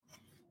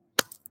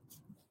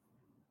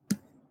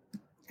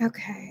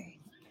Okay.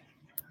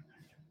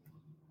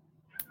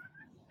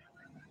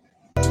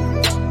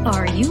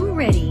 Are you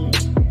ready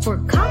for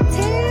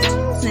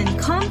cocktails and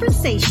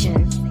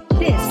conversation?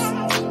 This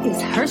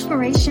is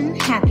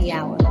Herspiration Happy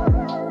Hour.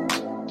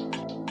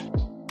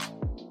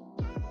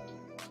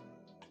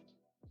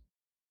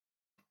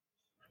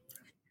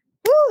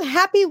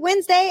 Happy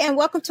Wednesday and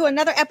welcome to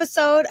another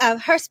episode of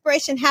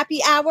Herspiration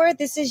Happy Hour.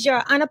 This is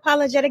your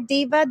unapologetic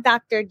diva,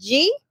 Dr.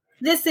 G.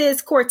 This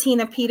is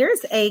Cortina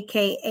Peters,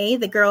 aka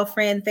the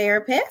girlfriend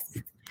therapist.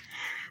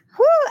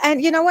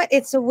 And you know what?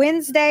 It's a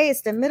Wednesday.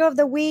 It's the middle of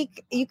the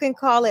week. You can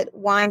call it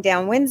Wind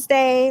Down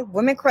Wednesday,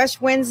 Women Crush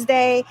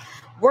Wednesday,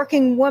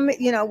 Working Woman.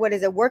 You know, what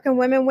is it? Working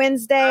Women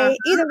Wednesday.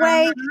 Either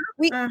way,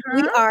 we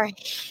are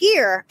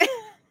here.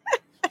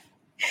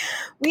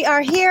 We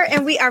are here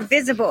and we are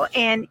visible.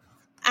 And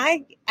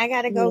I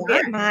got to go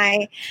get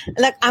my,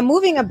 look, I'm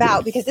moving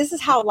about because this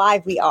is how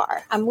live we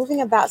are. I'm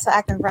moving about so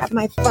I can grab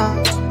my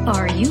phone.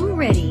 Are you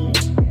ready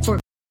for?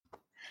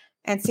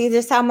 And see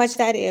just how much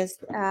that is,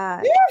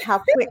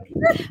 how quick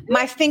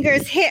my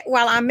fingers hit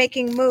while I'm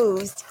making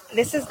moves.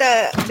 This is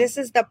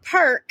the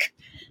perk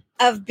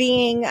of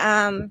being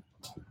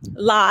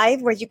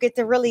live, where you get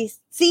to really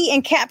see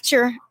and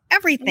capture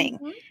everything.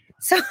 Mm-hmm.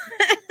 So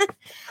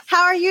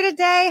how are you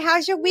today?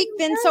 How's your week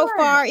been so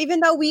far? Even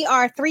though we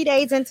are 3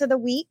 days into the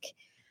week,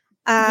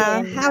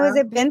 how has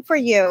it been for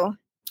you?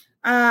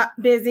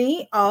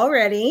 Busy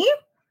already.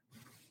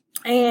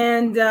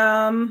 And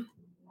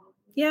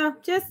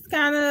just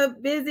kind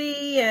of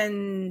busy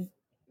and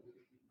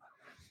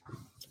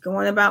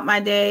going about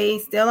my day,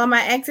 still on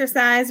my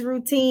exercise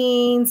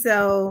routine.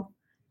 So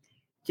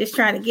just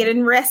trying to get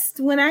in rest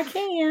when I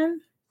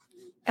can.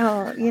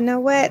 Oh, you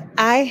know what?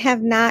 I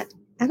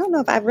don't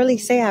know if I really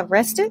say I've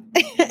rested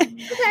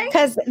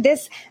because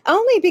this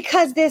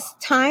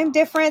time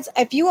difference,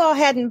 if you all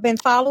hadn't been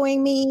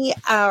following me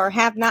or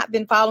have not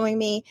been following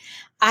me,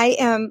 I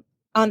am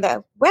on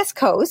the West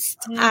Coast.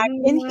 Mm-hmm.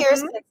 I've been here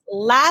since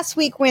last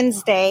week,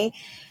 Wednesday,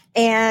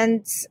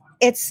 and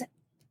it's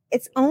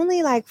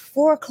only like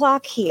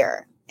 4:00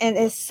 here and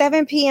it's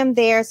 7 p.m.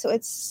 there. So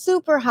it's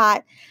super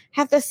hot.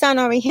 Have the sun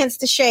on me, hence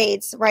the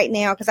shades right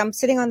now, because I'm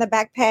sitting on the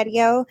back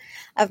patio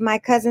of my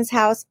cousin's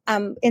house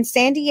in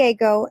San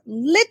Diego,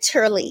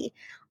 literally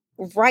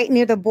right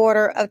near the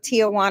border of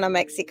Tijuana,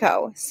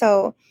 Mexico.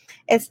 So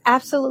it's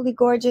absolutely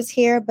gorgeous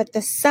here, but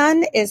the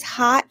sun is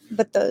hot,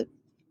 but the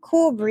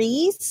cool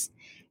breeze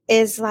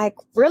is like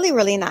really,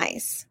 really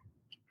nice.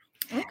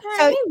 Okay,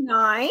 so,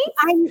 nice.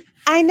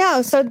 I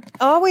know. So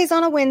always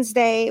on a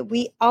Wednesday,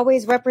 we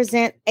always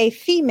represent a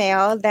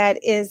female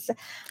that is,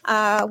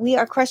 we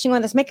are crushing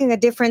on that's making a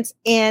difference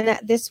in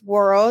this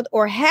world,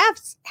 or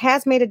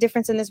has made a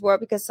difference in this world,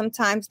 because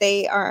sometimes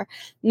they are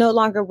no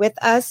longer with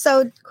us.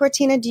 So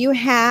Cortina, do you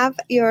have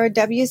your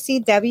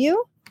WCW?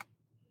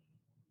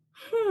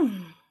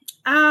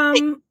 I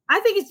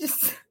think it's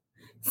just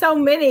so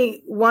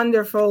many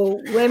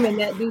wonderful women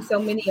that do so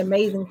many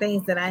amazing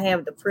things that I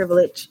have the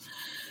privilege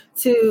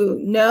to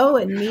know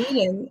and meet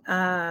and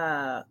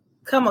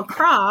come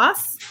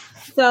across.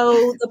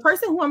 So the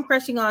person who I'm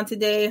crushing on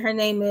today, her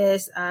name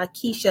is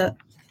Keisha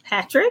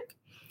Patrick,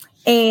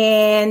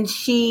 and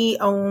she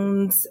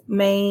owns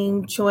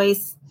Main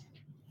Choice,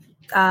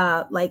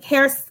 like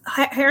hair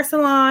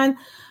salon,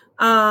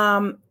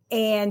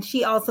 and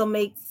she also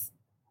makes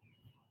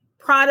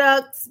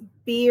products,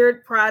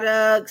 beard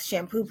products,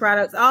 shampoo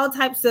products, all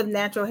types of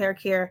natural hair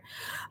care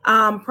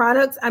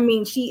products. I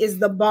mean, she is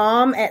the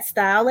bomb at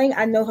styling.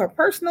 I know her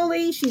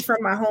personally. She's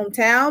from my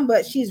hometown,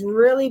 but she's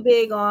really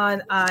big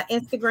on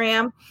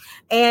Instagram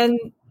and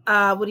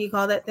what do you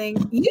call that thing?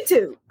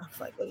 YouTube. I was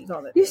like, what do you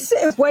call that? You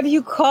said, what do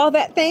you call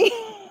that thing?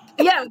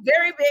 Yeah,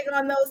 very big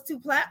on those two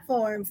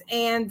platforms.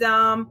 And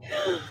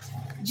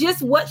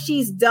just what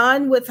she's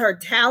done with her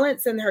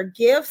talents and her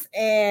gifts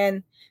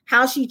and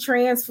how she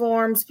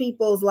transforms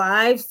people's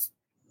lives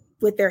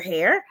with their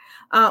hair,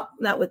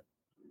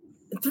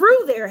 through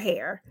their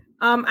hair.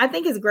 I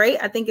think is great.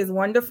 I think is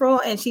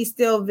wonderful. And she's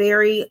still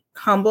very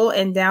humble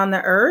and down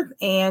to earth.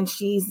 And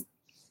she's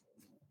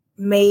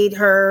made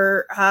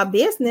her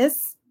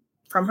business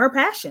from her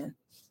passion.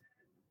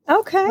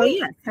 Okay. So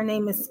yeah, her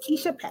name is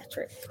Keisha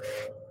Patrick.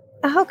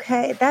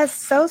 Okay, that's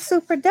so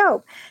super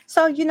dope.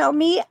 So, you know,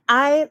 me,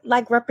 I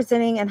like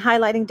representing and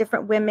highlighting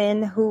different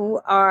women who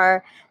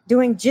are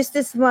doing just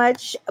as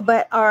much,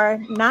 but are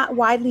not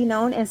widely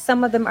known. And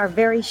some of them are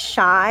very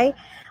shy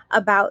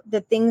about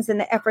the things and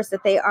the efforts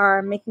that they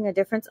are making a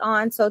difference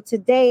on. So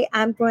today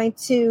I'm going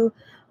to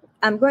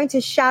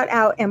shout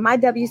out, and my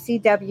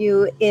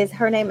WCW is,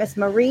 her name is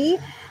Marie,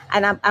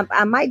 and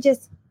I might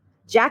just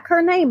jack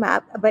her name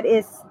up, but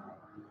it's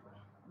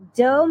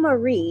Del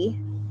Marie.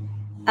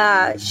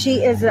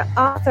 She is the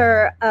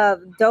author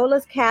of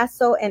Dola's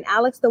Castle and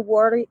Alex the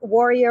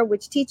Warrior,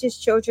 which teaches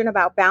children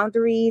about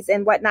boundaries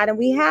and whatnot. And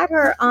we had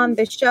her on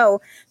the show.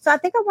 So I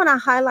think I want to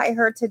highlight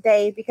her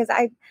today because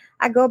I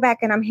go back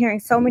and I'm hearing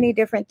so many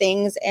different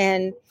things.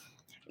 And,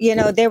 you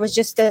know, there was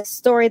just a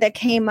story that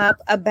came up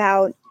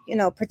about, you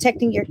know,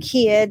 protecting your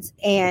kids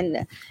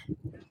and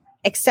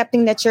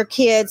accepting that your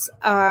kids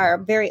are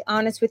very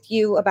honest with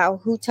you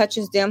about who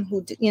touches them,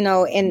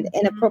 in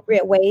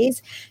inappropriate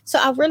ways. So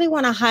I really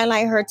want to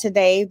highlight her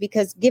today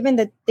because given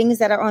the things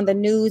that are on the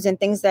news and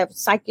things that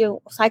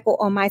cycle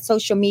on my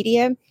social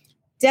media,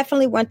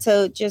 definitely want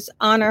to just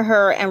honor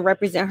her and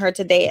represent her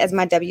today as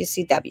my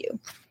WCW.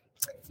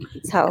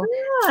 So,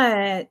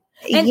 good.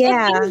 And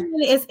yeah. if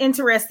anyone is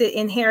interested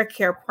in hair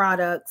care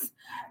products,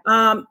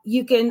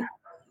 you can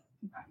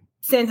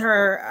send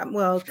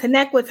her,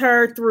 connect with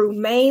her through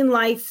Mane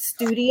Life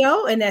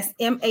Studio, and that's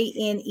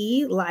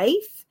MANE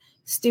Life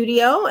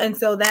Studio. And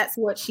so that's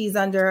what she's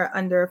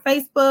under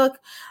Facebook,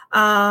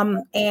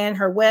 and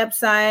her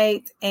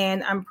website.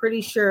 And I'm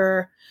pretty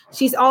sure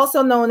she's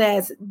also known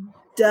as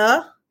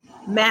the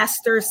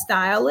Master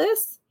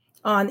Stylist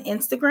on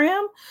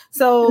Instagram.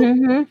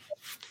 So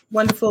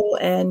wonderful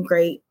and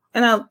great.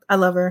 And I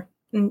love her.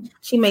 And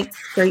she makes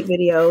great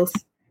videos.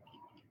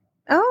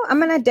 Oh, I'm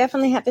going to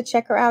definitely have to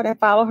check her out and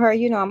follow her.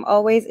 I'm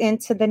always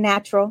into the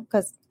natural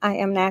because I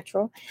am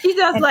natural. She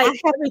does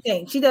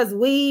everything. She does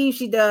weave.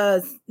 She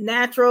does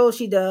natural.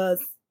 She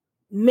does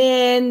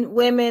men,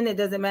 women. It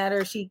doesn't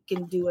matter. She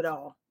can do it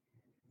all.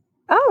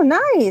 Oh,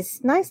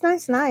 nice.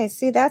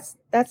 See, that's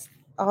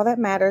all that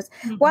matters.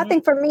 Mm-hmm. Well, I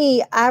think for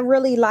me, I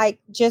really like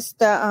just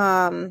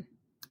the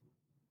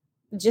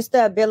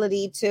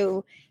ability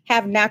to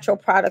have natural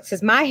products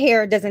because my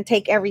hair doesn't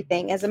take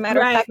everything. As a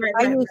matter of fact,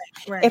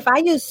 if I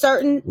use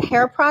certain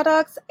hair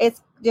products,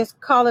 it's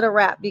just call it a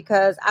wrap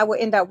because I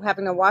would end up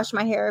having to wash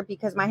my hair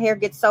because my hair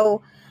gets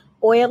so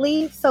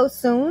oily so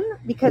soon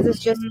because it's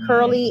just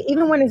curly.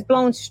 Even when it's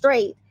blown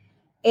straight,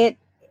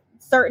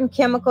 certain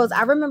chemicals.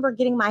 I remember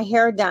getting my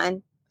hair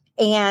done,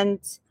 and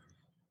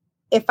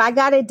if I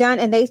got it done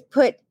and they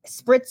put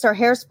spritz or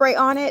hairspray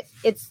on it,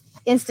 it's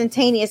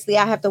instantaneously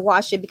I have to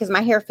wash it because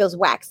my hair feels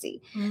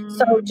waxy.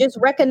 So just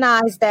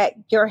recognize that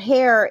your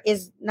hair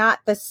is not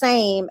the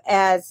same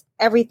as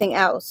everything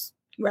else.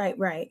 Right.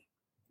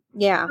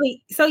 Yeah.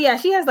 So yeah,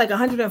 she has like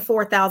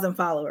 104,000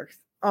 followers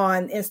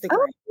on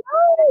Instagram.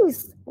 Oh,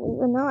 nice.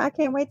 I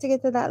can't wait to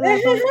get to that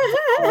level.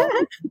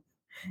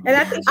 And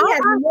I think she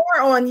has more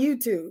on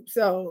YouTube.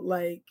 So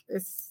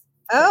it's.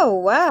 Oh,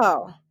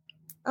 wow.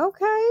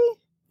 Okay.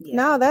 Yeah.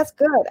 No, that's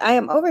good. I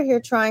am over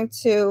here trying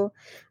to,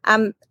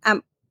 I'm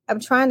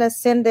trying to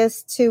send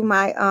this to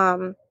my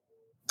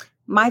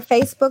my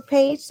Facebook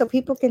page so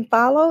people can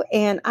follow,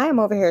 and I am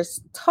over here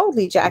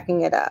totally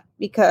jacking it up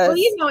because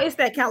it's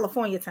that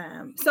California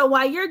time. So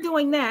while you're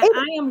doing that,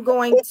 I am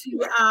going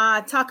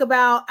to talk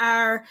about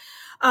our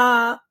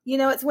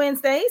it's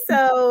Wednesday,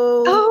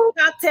 so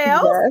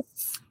cocktails.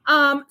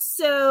 Yes.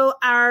 So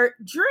our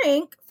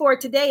drink for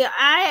today,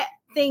 I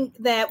think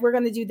that we're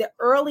going to do the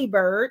early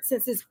bird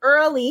since it's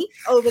early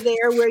over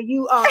there where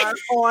you are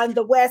on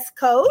the West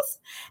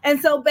Coast. And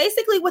so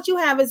basically what you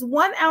have is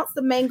 1 ounce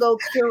of mango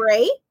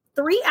puree,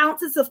 3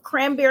 ounces of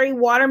cranberry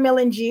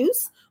watermelon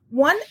juice,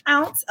 1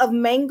 ounce of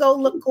mango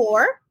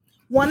liqueur,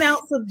 1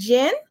 ounce of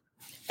gin,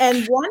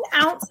 and 1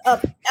 ounce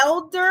of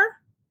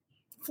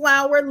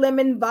elderflower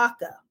lemon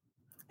vodka.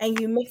 And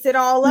you mix it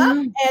all up.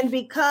 And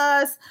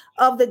because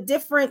of the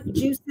different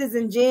juices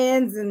and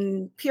gins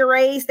and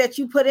purees that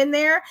you put in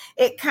there,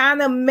 it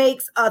kind of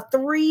makes a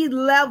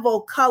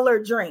 3-level color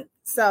drink.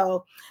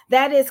 So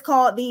that is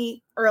called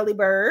the Early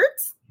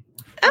Birds.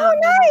 Oh,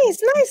 nice.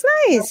 So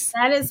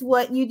that is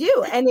what you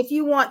do. And if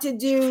you want to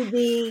do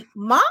the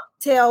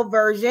mocktail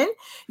version,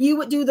 you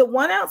would do the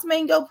 1 ounce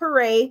mango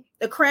puree,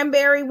 the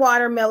cranberry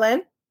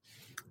watermelon,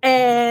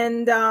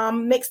 and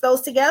mix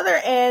those together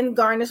and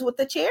garnish with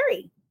the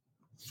cherry.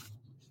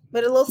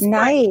 But a little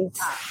nice.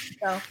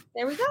 So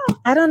there we go.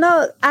 I don't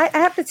know. I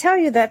have to tell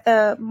you that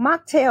the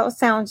mocktail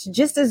sounds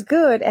just as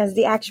good as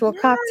the actual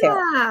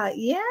cocktail.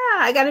 Yeah.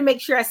 I got to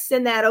make sure I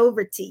send that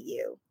over to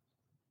you.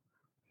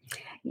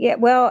 Yeah.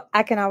 Well,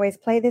 I can always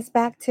play this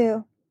back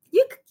too.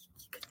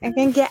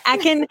 I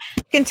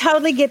can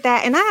totally get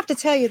that. And I have to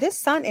tell you, this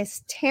sun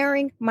is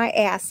tearing my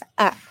ass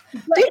up.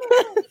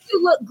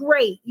 You look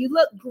great. You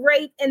look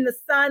great in the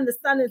sun. The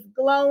sun is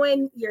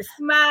glowing. You're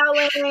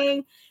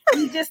smiling.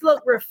 You just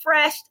look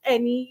refreshed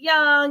and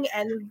young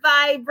and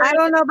vibrant. I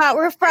don't know about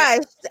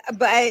refreshed,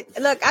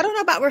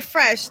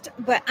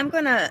 but I'm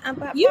gonna.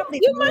 You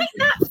might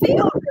not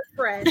feel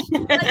refreshed. You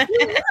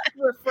look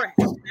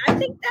refreshed. I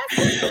think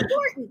that's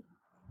important.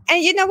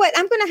 And you know what?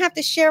 I'm going to have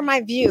to share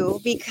my view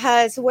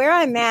because where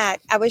I'm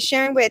at, I was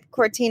sharing with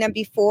Cortina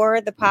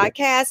before the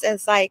podcast.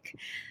 It's like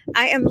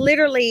I am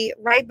literally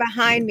right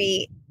behind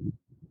me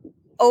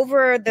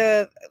over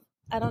I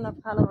don't know if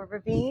I call it a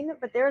ravine,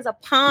 but there's a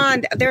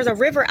pond, there's a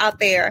river out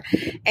there.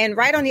 And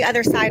right on the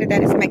other side of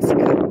that is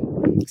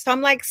Mexico. So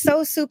I'm like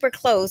so super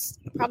close.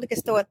 I probably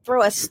could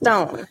throw a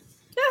stone.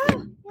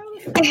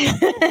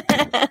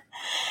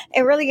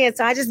 It really is.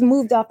 So I just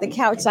moved off the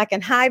couch so I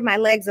can hide my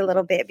legs a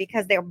little bit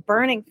because they're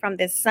burning from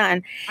this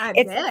sun.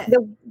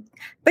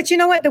 But you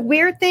know what? The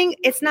weird thing,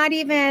 it's not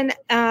even,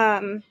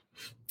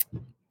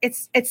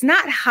 it's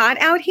not hot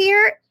out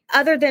here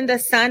other than the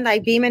sun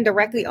like beaming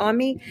directly on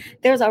me.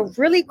 There's a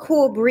really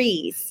cool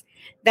breeze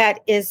that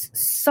is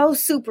so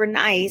super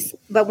nice.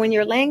 But when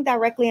you're laying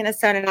directly in the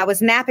sun, and I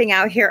was napping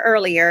out here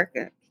earlier,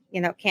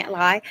 can't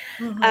lie.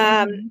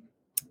 Mm-hmm.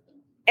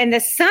 And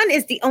the sun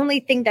is the only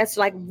thing that's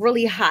like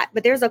really hot,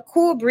 but there's a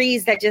cool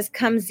breeze that just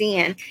comes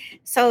in.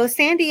 So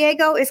San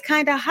Diego is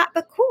kind of hot,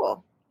 but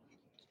cool.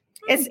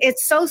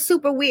 It's so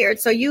super weird.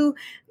 So you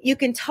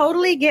can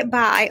totally get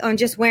by on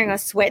just wearing a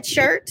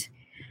sweatshirt,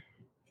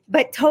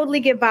 but totally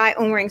get by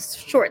on wearing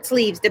short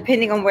sleeves,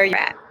 depending on where you're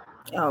at.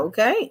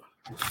 Okay.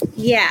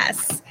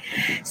 Yes.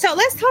 So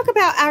let's talk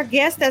about our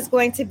guest that's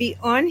going to be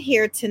on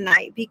here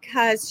tonight,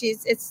 because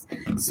it's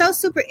so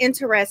super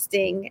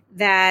interesting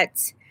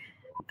that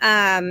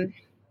her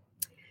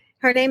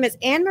name is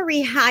Anne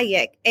Marie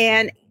Hayek,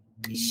 and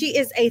she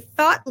is a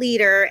thought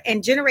leader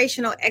and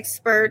generational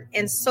expert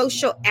and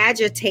social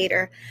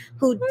agitator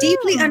who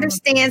deeply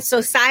understands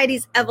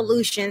society's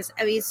evolutions.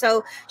 I mean,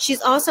 so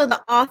she's also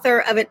the author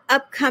of an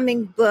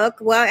upcoming book.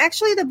 Well,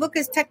 actually, the book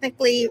is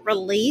technically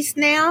released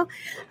now.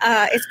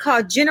 It's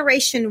called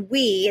Generation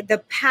We, The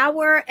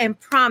Power and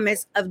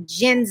Promise of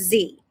Gen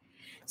Z.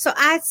 So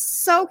I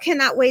so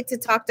cannot wait to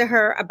talk to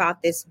her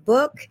about this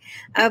book,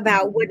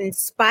 about what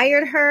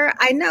inspired her.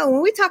 I know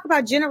when we talk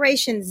about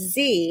Generation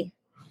Z,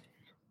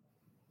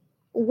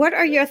 what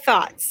are your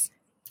thoughts?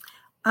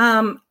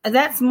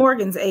 That's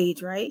Morgan's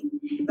age, right?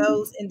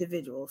 Those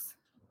individuals.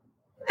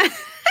 Isn't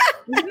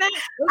that?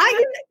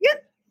 I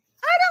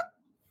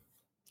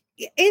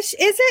don't. Is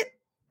it?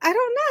 I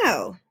don't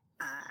know.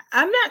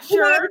 I'm not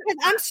sure.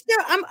 Because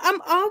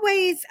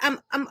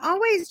I'm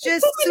always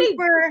just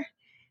super.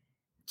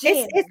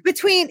 It's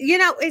between,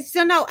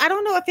 no, I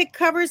don't know if it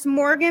covers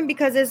Morgan,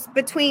 because it's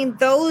between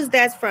those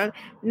that's from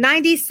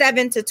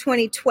 97 to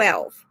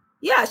 2012.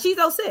 Yeah, she's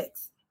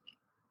 06.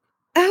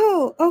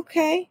 Oh,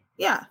 okay.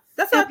 Yeah,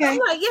 that's what I'm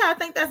like. Yeah, I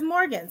think that's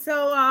Morgan.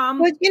 So,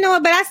 but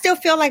but I still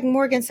feel like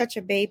Morgan's such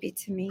a baby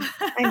to me.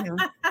 I know.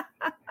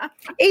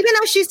 Even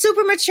though she's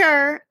super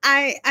mature,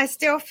 I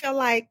still feel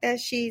like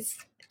that she's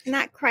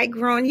not quite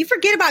grown. You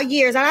forget about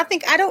years. I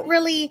don't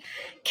really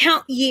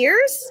count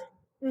years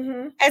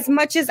as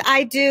much as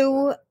I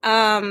do.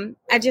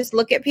 I just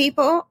look at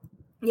people.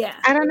 Yeah,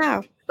 I don't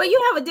know. But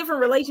you have a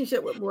different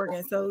relationship with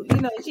Morgan, so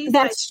she's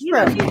that's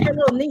like, true. She's your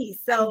little niece.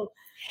 So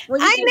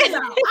when you think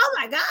about, oh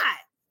my God,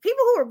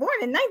 people who were born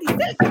in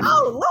 96,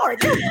 oh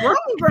Lord, they're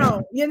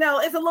grown.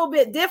 It's a little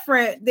bit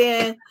different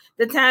than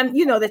the time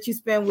that you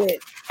spend with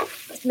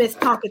Miss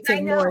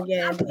Talkative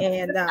Morgan.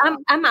 And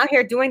I'm out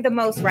here doing the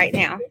most right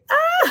now.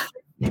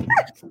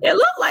 It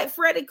looked like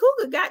Freddy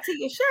Krueger got to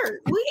your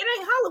shirt. It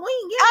ain't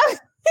Halloween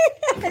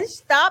yet.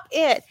 Stop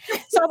it.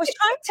 So I was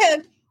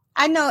trying to.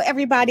 I know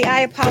everybody.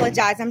 I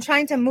apologize. I'm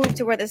trying to move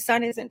to where the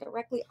sun isn't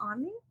directly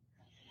on me.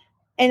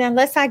 And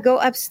unless I go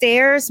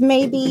upstairs,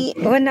 maybe,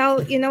 or no,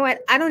 you know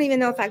what? I don't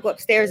even know if I go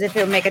upstairs if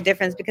it'll make a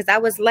difference, because I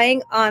was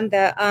laying on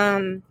the,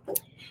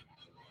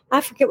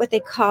 I forget what they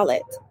call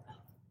it.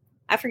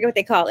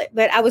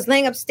 But I was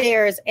laying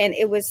upstairs and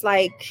it was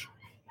like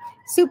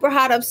super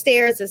hot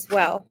upstairs as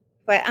well.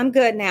 But I'm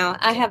good now.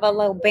 I have a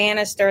little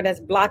banister that's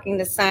blocking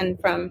the sun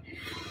from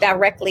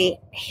directly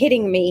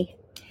hitting me.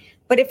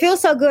 But it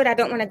feels so good, I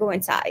don't want to go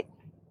inside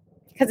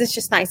because it's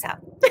just nice out.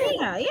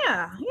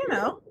 Yeah.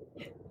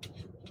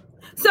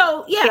 So,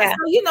 So,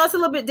 it's a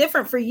little bit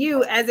different for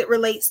you as it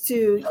relates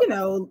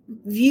to,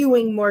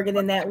 viewing Morgan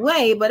in that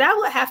way. But I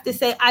would have to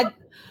say,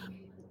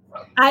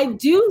 I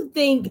do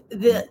think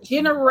the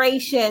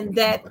generation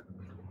that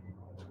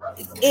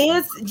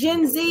is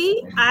Gen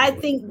Z, I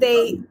think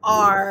they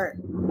are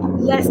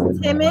less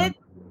timid,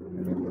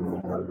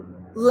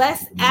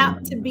 less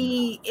apt to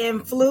be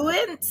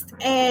influenced,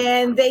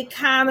 and they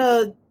kind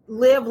of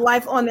live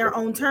life on their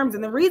own terms.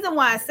 And the reason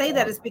why I say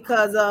that is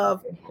because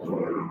of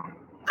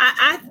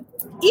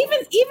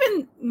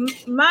even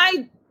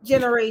my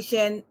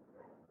generation,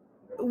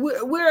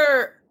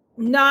 we're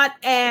not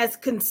as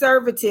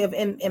conservative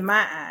in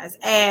my eyes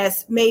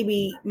as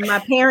maybe my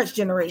parents'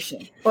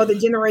 generation or the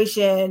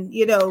generation,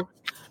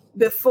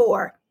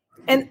 before.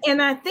 And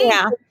I think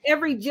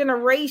every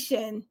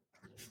generation,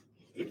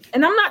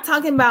 and I'm not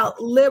talking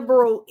about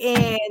liberal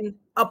in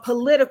a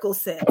political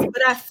sense,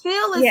 but I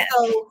feel as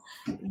though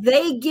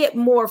they get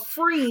more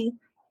free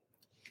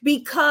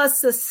because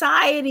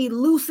society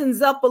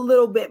loosens up a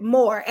little bit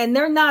more, and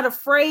they're not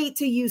afraid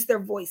to use their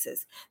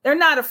voices. They're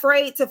not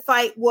afraid to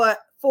fight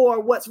for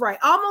what's right.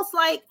 Almost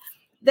like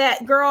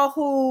that girl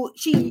who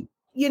she,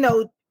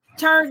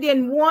 turned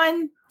in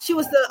one. She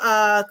was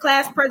the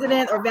class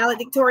president or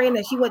valedictorian,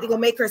 and she went to go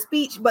make her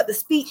speech. But the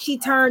speech she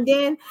turned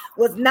in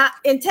was not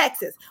in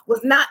Texas,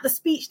 was not the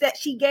speech that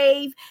she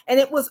gave. And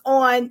it was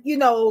on,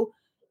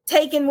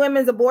 taking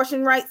women's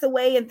abortion rights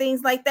away and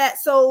things like that.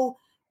 So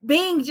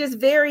being just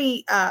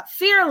very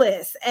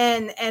fearless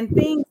and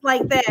things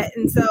like that.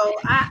 And so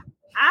I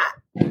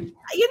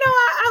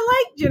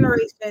like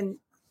Generation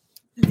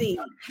Z.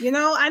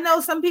 I know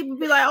some people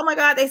be like, oh my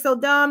God, they so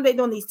dumb. They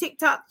doing these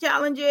TikTok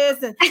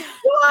challenges, and you're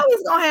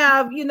always gonna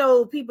have,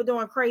 people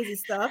doing crazy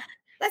stuff.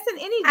 That's in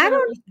any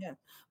generation.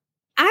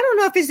 I don't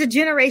know if it's the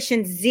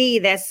Generation Z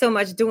that's so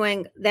much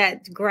doing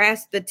that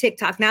grasp the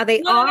TikTok. Now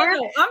they are.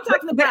 No. I'm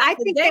talking about I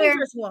the think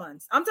dangerous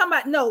ones. I'm talking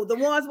about the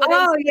ones where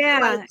like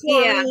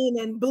chlorine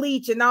and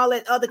bleach and all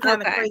that other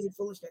kind of crazy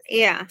foolishness.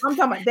 Yeah. I'm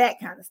talking about that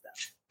kind of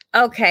stuff.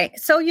 Okay.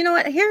 So you know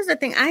what? Here's the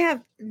thing. I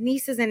have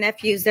nieces and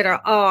nephews that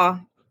are all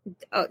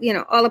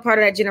a part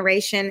of that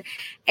generation.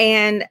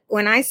 And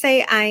when I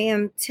say I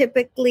am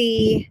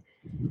typically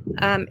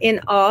in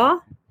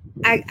awe,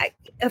 I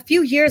a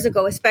few years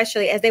ago,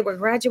 especially as they were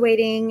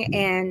graduating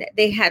and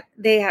they had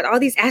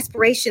all these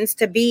aspirations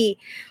to be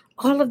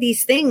all of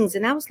these things.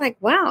 And I was like,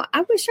 wow,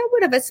 I wish I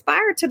would have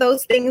aspired to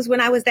those things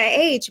when I was that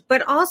age.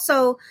 But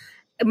also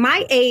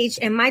my age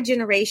and my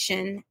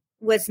generation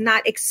was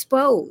not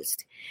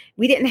exposed.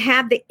 We didn't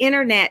have the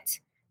internet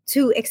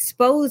to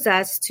expose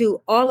us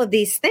to all of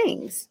these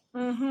things.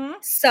 Mm-hmm.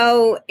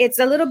 So it's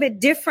a little bit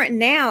different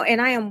now.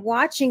 And I am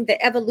watching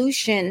the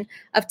evolution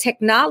of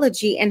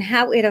technology and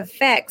how it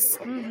affects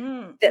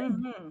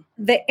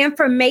the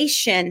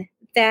information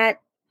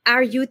that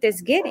our youth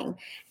is getting.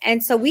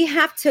 And so we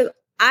have to,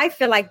 I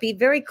feel like, be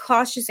very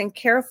cautious and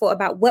careful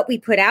about what we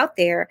put out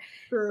there.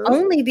 True.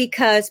 Only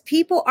because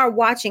people are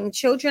watching.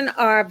 Children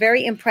are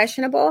very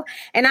impressionable.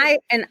 And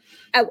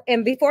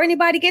before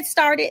anybody gets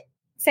started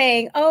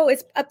saying, oh,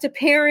 it's up to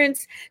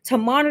parents to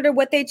monitor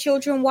what their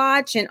children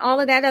watch and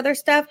all of that other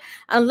stuff,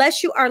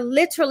 unless you are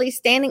literally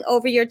standing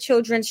over your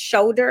children's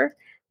shoulder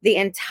the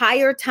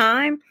entire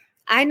time.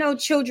 I know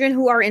children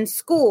who are in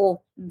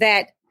school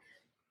that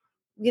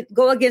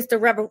go against the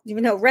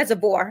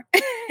reservoir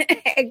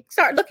and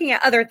start looking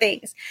at other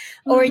things.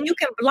 Mm-hmm. Or you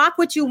can block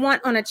what you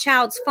want on a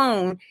child's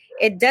phone.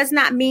 It does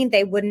not mean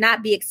they would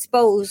not be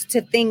exposed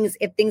to things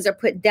if things are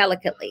put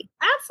delicately.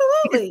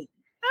 Absolutely.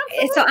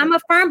 So I'm a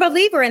firm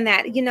believer in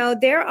that.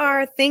 There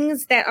are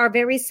things that are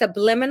very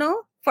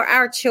subliminal for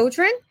our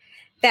children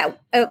that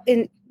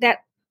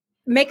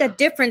make a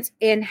difference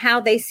in how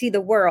they see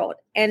the world.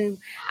 And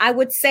I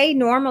would say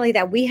normally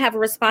that we have a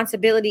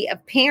responsibility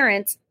of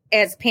parents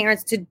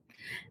to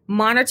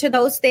monitor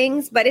those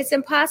things, but it's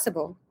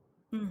impossible.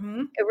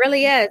 Mm-hmm. It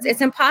really is.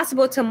 It's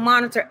impossible to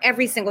monitor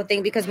every single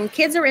thing because when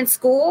kids are in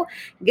school,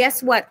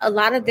 guess what? A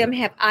lot of them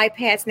have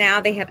iPads now.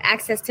 They have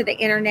access to the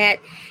internet.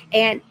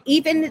 And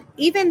even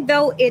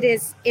though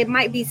things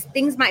might be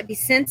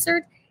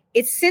censored,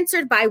 it's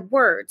censored by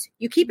words.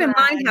 You keep in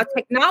mind how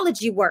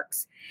technology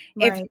works.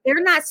 Right. If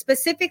they're not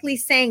specifically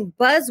saying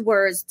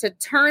buzzwords to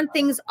turn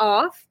things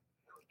off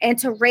and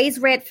to raise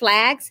red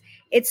flags,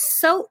 it's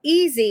so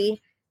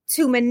easy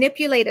to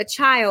manipulate a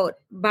child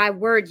by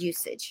word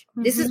usage.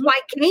 Mm-hmm. This is why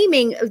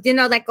gaming,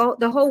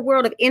 the whole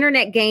world of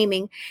internet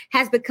gaming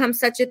has become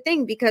such a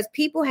thing because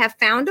people have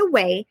found a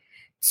way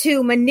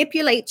to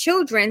manipulate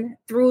children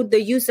through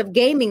the use of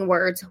gaming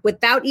words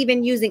without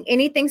even using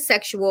anything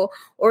sexual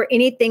or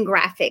anything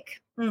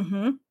graphic.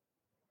 Mm-hmm.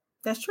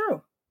 That's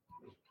true.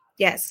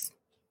 Yes.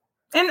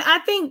 And I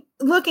think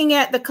looking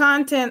at the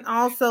content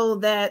also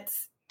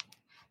that's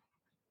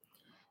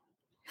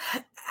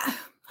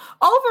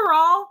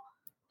overall,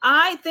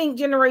 I think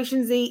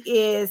Generation Z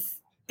is,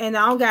 and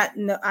I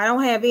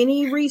don't have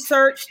any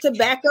research to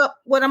back up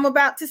what I'm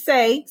about to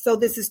say. So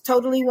this is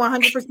totally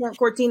 100%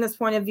 Cortina's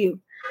point of view.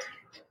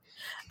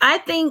 I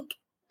think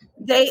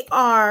they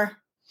are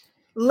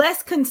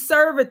less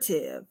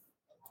conservative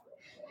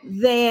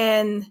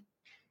than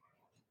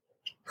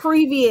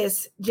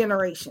previous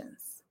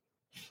generations.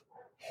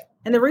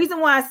 And the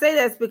reason why I say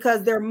that is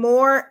because they're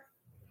more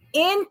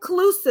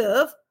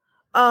inclusive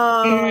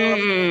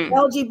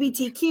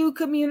LGBTQ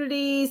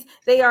communities.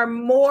 They are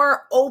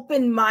more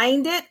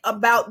open-minded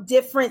about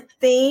different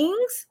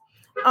things.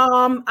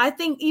 I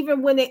think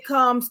even when it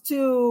comes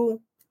to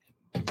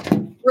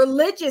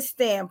religious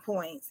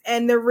standpoints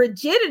and the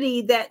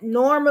rigidity that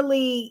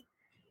normally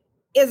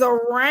is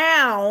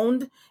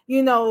around,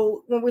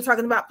 when we're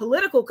talking about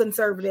political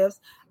conservatives,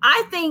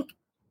 I think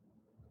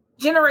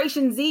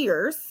Generation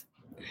Zers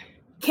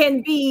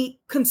can be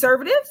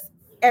conservatives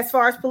as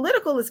far as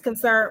political is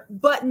concerned,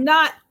 but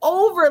not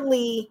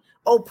overly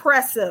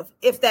oppressive,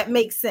 if that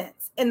makes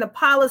sense, in the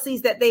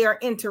policies that they are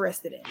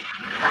interested in.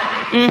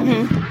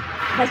 Mm-hmm.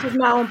 That's just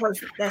my own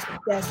personal. That's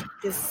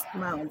just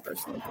my own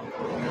personal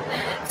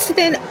opinion. So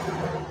then,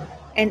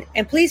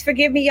 and please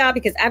forgive me, y'all,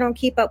 because I don't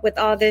keep up with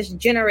all this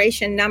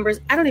generation numbers.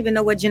 I don't even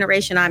know what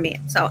generation I'm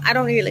in, so I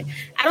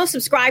don't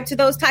subscribe to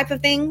those type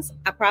of things.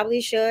 I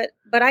probably should,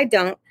 but I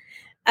don't.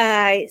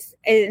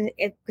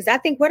 Because I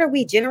think, what are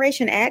we,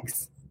 Generation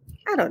X?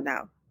 I don't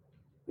know.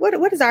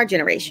 What is our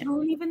generation? I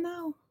don't even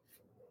know.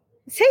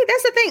 See,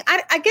 that's the thing.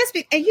 I guess,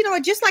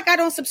 just like I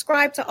don't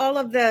subscribe to all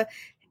of the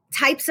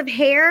types of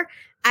hair,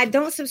 I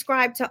don't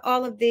subscribe to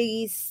all of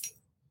these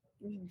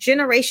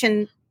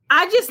generation.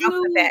 I just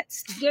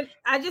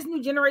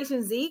knew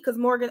Generation Z because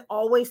Morgan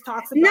always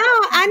talks about. No,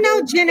 I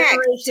know Gen X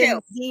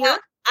too. Well,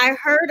 I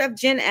heard of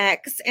Gen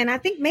X, and I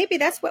think maybe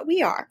that's what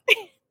we are.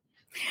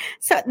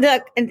 So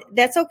look, and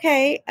that's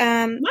okay.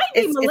 Might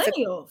be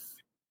millennials.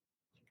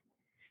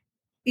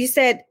 You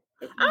said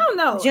I don't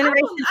know.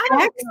 Generation I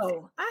don't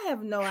know. I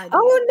have no idea.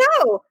 Oh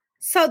no.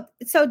 So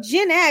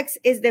Gen X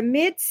is the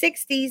mid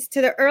 60s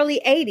to the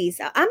early 80s.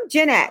 I'm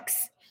Gen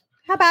X.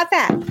 How about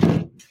that?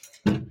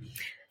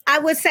 I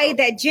would say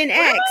that Gen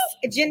X,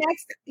 yes.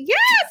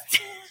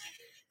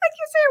 Like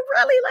you said,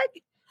 really,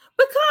 like,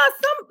 because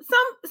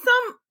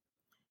some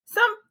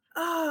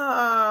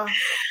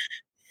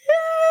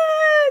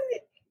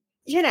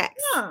Gen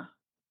X.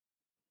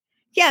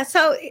 Yeah,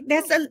 so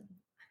that's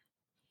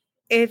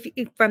if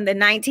from the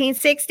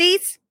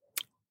 1960s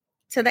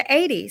to the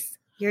 80s,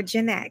 you're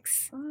Gen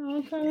X.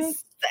 Okay.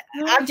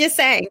 I'm just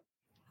saying.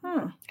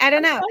 I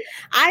don't know.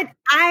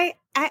 I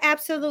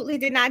absolutely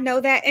did not know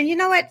that. And you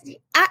know what?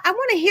 I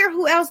want to hear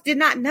who else did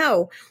not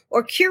know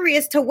or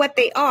curious to what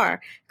they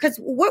are. Because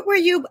what were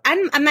you?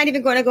 I'm not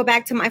even going to go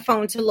back to my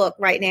phone to look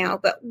right now.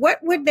 But what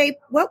were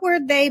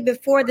they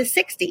before the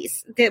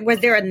 60s? Was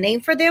there a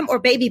name for them, or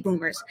baby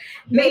boomers?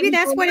 Maybe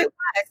that's what it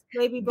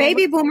was.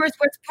 Baby boomers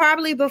was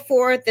probably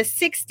before the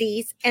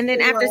 60s. And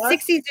then after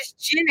 60s is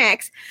Gen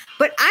X.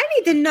 But I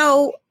need to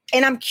know,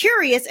 and I'm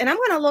curious, and I'm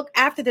going to look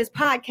after this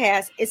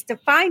podcast, is to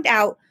find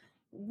out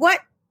what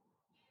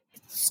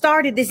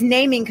started these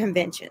naming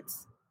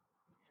conventions.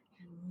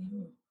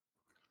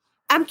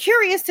 I'm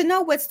curious to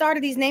know what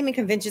started these naming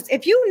conventions.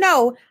 If you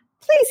know,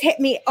 please hit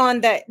me on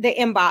the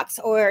inbox,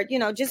 or, you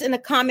know, just in the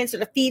comments or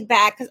the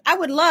feedback, because I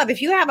would love,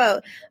 if you have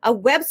a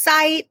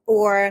website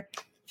or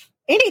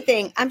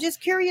anything. I'm just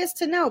curious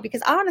to know,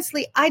 because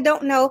honestly, I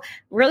don't know.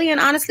 Really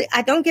and honestly,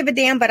 I don't give a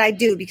damn, but I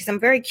do, because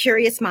I'm very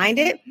curious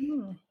minded.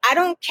 I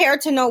don't care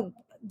to know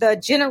the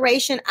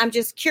generation. I'm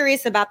just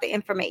curious about the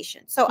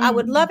information. So I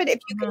would love it if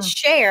you could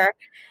share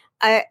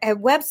a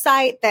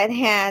website that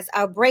has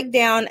a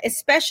breakdown,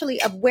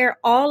 especially of where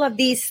all of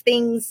these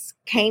things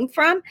came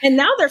from. And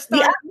now they're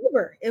starting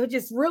over. It was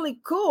just really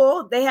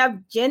cool. They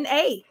have Gen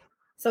A.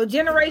 So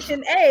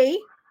Generation A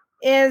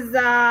is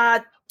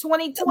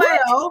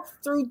 2012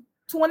 through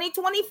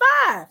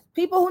 2025.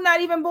 People who are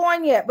not even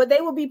born yet, but they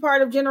will be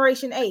part of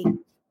Generation A.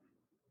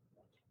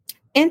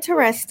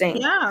 Interesting.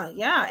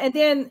 Yeah. And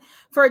then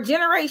for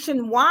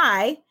Generation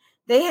Y,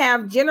 they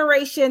have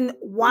Generation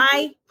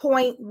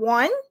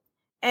Y.1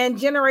 and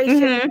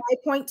Generation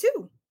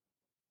Y.2.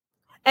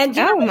 And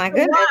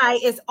Generation Y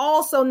is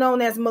also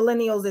known as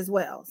millennials as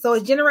well. So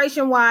it's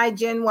Generation Y,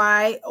 Gen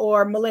Y,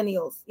 or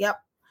millennials. Yep.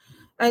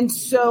 And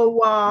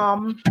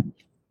so,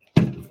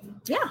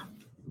 yeah.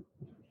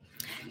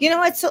 You know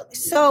what?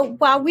 So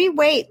while we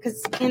wait,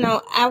 because, you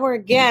know, our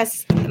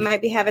guests might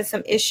be having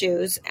some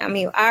issues. I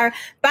mean,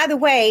 by the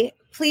way,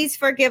 please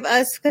forgive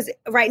us, because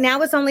right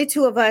now it's only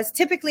two of us.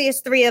 Typically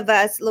it's three of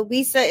us.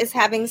 Louisa is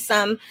having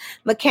some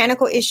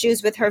mechanical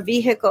issues with her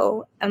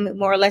vehicle. I mean,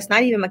 more or less,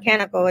 not even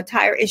mechanical, a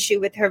tire issue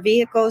with her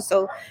vehicle.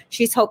 So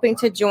she's hoping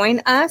to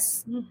join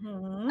us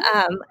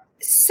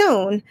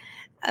soon.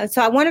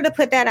 So I wanted to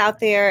put that out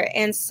there.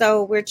 And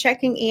so we're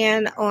checking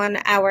in on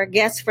our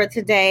guest for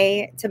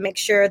today to make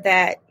sure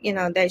that, you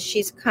know, that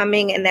she's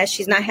coming and that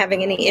she's not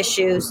having any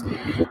issues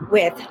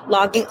with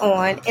logging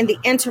on. In the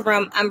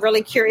interim, I'm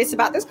really curious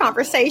about this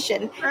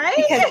conversation,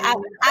 because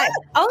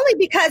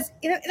because,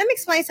 you know, let me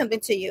explain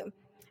something to you.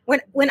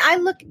 When I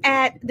look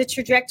at the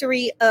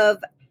trajectory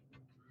of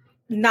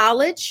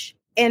knowledge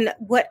and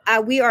what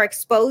we are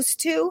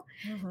exposed to,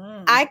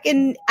 I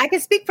can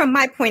speak from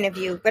my point of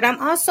view, but I'm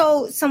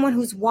also someone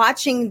who's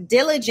watching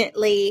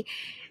diligently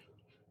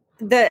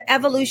the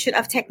evolution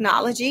of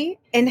technology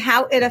and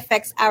how it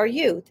affects our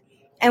youth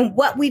and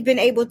what we've been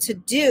able to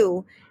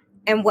do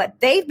and what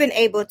they've been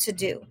able to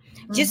do.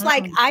 Just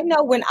like I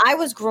know when I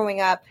was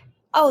growing up,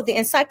 the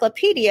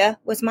encyclopedia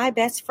was my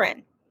best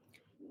friend.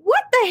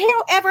 What the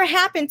hell ever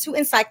happened to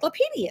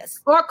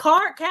encyclopedias? Or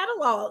card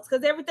catalogs,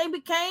 because everything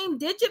became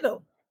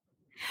digital.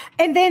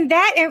 And then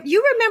and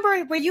you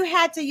remember where you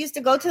used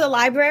to go to the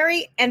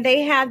library and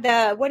they had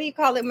the, what do you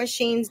call it,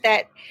 machines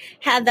that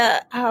had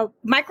the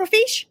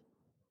microfiche?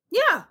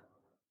 Yeah.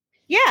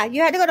 Yeah,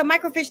 you had to go to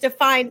microfiche to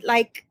find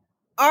like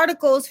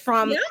articles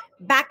from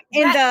back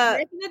in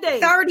the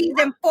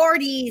 30s and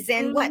 40s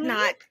and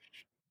whatnot.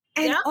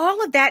 And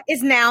all of that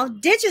is now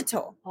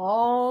digital.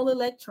 All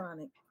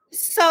electronic.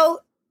 So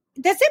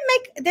does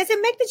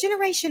it make the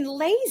generation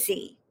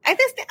lazy? I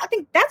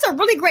think that's a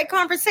really great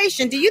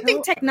conversation. Do you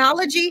think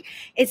technology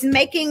is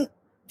making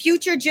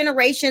future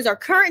generations or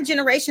current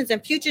generations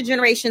and future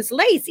generations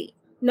lazy?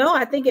 No,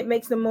 I think it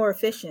makes them more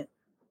efficient.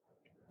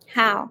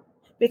 How?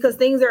 Because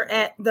things are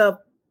at the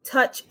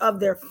touch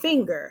of their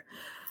finger.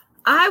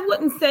 I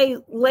wouldn't say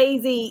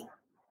lazy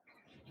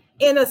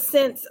in a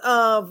sense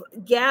of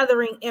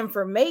gathering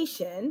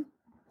information.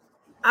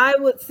 I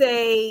would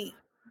say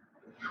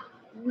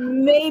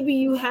maybe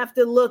you have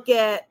to look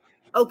at,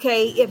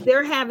 okay, if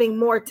they're having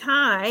more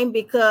time,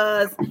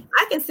 because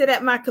I can sit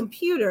at my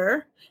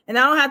computer and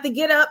I don't have to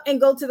get up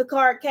and go to the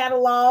card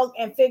catalog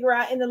and figure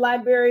out in the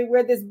library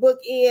where this book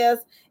is,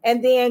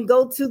 and then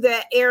go to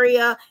that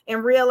area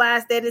and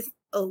realize that it's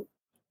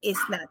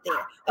not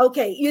there.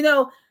 Okay, you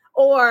know,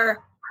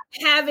 or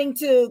having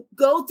to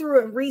go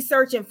through and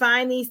research and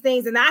find these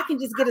things, and I can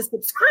just get a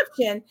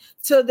subscription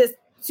to this,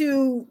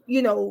 to,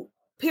 you know,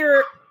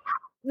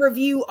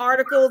 review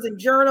articles and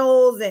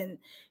journals and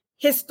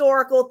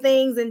historical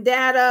things and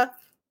data.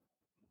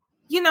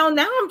 Now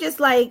I'm just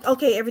like,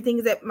 okay, everything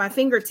is at my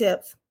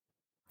fingertips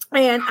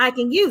and I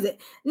can use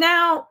it.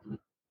 Now,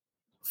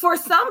 for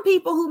some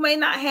people who may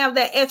not have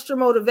that extra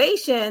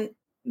motivation,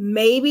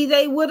 maybe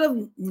they would have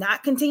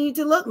not continued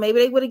to look. Maybe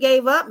they would have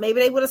gave up. Maybe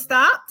they would have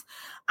stopped.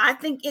 I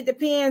think it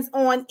depends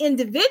on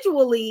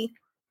individually,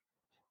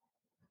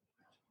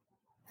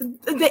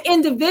 the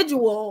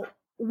individual,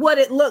 what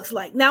it looks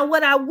like. Now,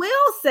 what I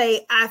will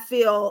say, I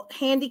feel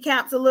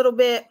handicaps a little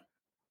bit,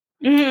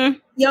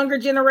 younger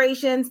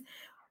generations,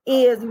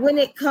 is when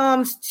it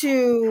comes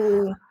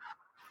to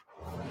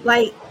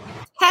like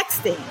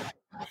texting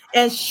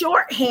and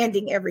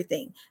shorthanding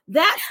everything.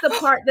 That's the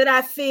part that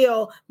I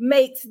feel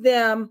makes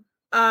them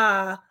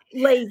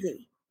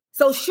lazy.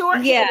 So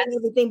shorthanding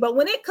everything. But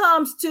when it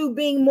comes to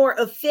being more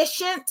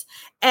efficient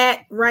at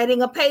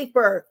writing a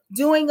paper,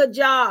 doing a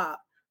job,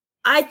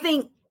 I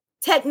think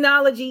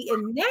technology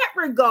in that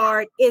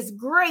regard is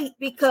great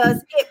because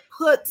it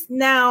puts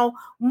now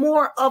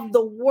more of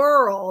the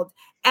world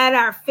at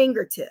our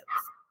fingertips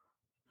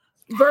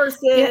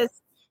versus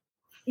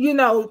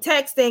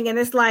texting and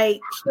it's like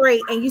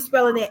straight and you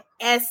spelling it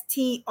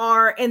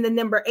STR and the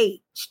number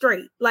 8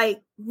 straight.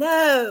 Like,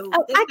 no.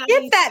 I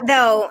get that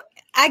though.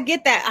 I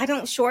get that. I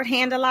don't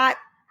shorthand a lot.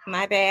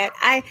 My bad.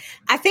 I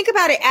think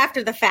about it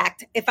after the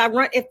fact. If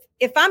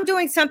I'm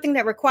doing something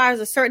that requires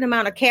a certain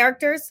amount of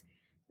characters,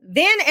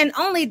 then and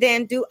only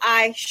then do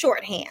I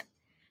shorthand.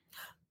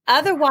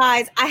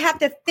 Otherwise, I have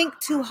to think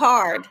too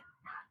hard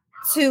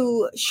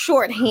to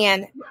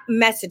shorthand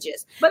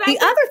messages. But the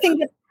other thing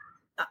that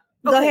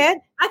go ahead.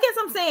 I guess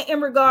I'm saying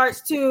in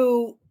regards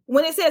to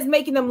when it says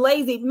making them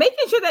lazy,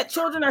 making sure that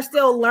children are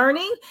still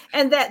learning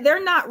and that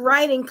they're not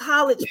writing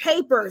college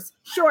papers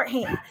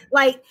shorthand.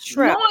 Like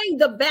knowing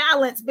the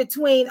balance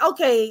between,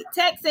 okay,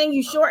 texting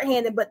you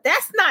shorthanded, but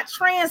that's not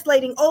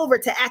translating over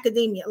to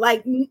academia.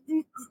 Like,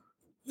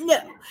 no.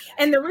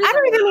 And the reason I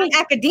don't even mean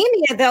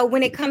academia though,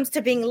 when it comes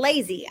to being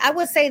lazy. I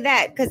would say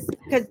that because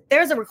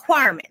there's a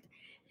requirement.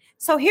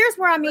 So here's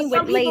where I mean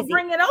with lazy.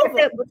 Bring it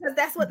over because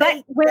that's what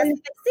they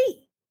see.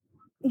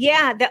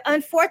 Yeah, the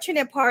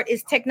unfortunate part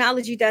is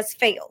technology does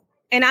fail.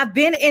 And I've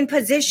been in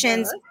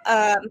positions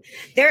I've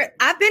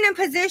been in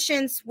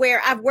positions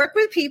where I've worked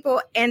with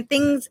people and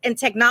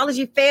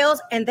technology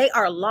fails and they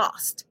are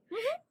lost.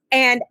 Mm-hmm.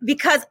 And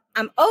because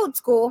I'm old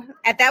school,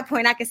 at that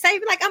point I can say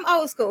like I'm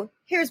old school.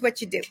 Here's what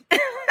you do.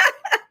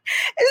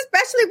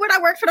 Especially when I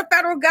worked for the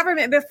federal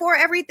government before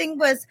everything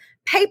was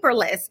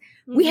paperless.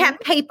 Mm-hmm. We had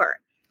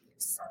paper.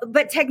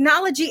 But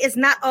technology is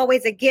not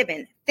always a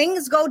given.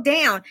 Things go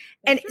down.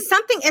 And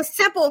something as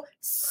simple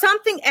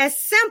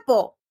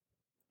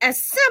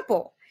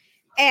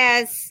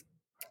as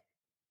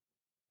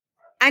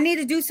I need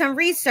to do some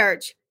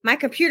research. My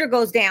computer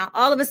goes down.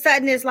 All of a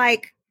sudden it's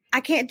like,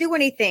 I can't do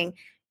anything.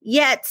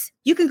 Yet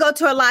you can go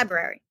to a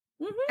library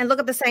and look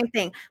up the same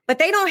thing. But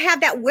they don't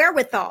have that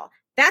wherewithal.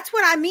 That's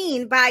what I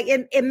mean by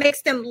it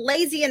makes them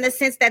lazy in the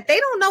sense that they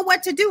don't know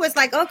what to do. It's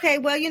like, okay,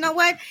 well, you know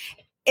what?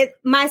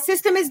 My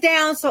system is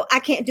down, so I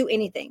can't do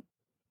anything.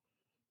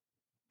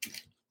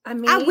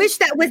 I wish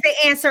that was the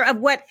answer of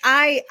what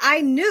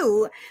I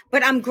knew,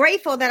 but I'm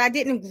grateful that I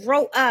didn't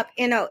grow up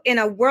in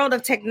a world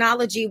of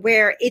technology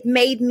where it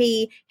made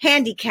me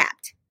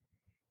handicapped,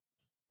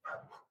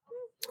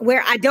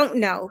 where I don't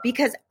know,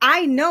 because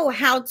I know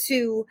how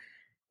to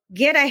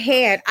get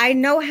ahead. I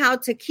know how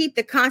to keep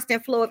the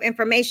constant flow of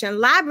information.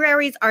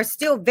 Libraries are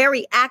still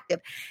very active.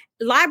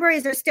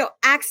 Libraries are still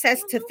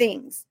access to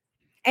things.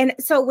 And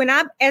so when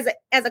I'm as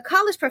a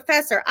college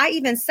professor, I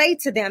even say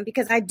to them,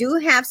 because I do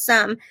have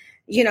some,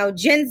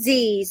 Gen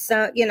Z,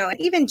 so,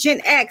 even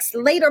Gen X,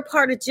 later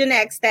part of Gen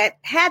X that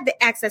had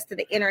the access to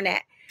the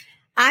internet.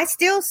 I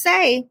still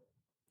say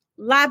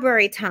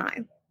library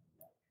time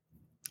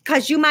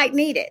because you might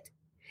need it.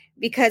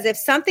 Because if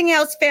something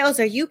else fails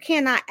or you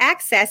cannot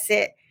access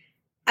it,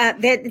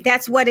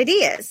 that's what it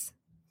is.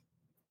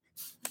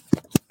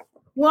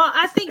 Well,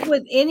 I think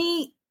with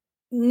any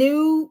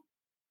new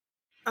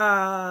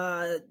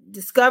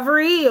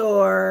discovery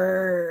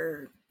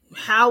or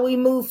how we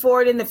move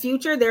forward in the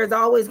future, there's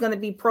always going to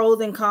be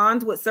pros and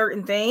cons with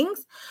certain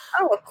things.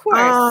 Oh, of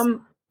course.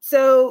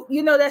 So,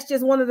 that's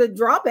just one of the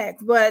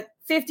drawbacks. But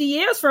 50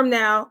 years from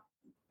now,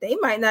 they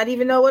might not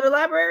even know what a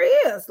library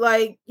is.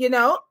 Like, it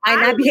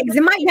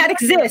might not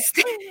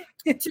exist.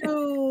 It's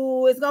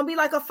going to be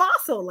like a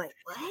fossil. Like,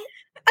 what?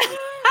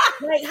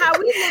 Like how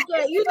we look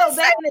at,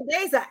 back in the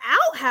days of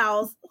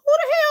outhouse, who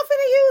the hell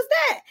finna use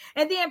that?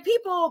 And then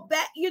people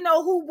back,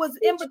 who was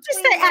in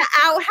between that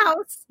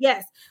outhouse.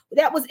 Yes,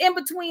 that was in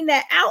between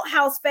that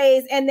outhouse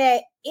phase and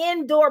that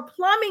indoor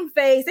plumbing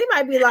phase. They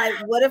might be like,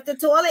 what if the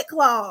toilet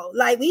clogged?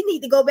 Like, we need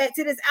to go back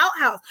to this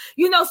outhouse.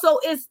 So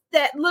it's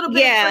that little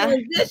bit of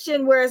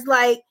transition where it's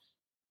like,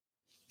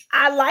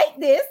 I like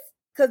this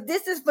because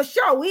this is for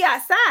sure. We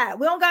outside.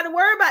 We don't got to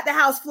worry about the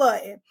house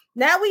flooding.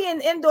 Now we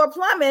in indoor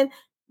plumbing.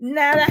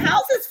 Now the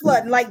house is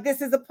flooding. Like,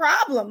 this is a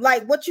problem.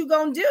 Like, what you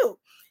gonna do?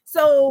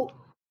 So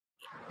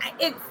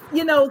it's,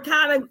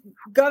 kind of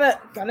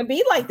gonna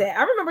be like that.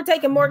 I remember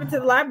taking Morgan to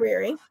the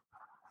library,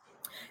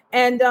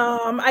 and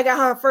I got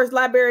her first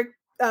library,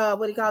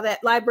 what do you call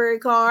that, library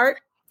card,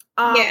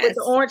 with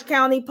the Orange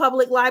County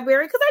Public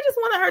Library, because I just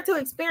wanted her to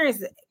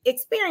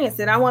experience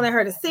it. I wanted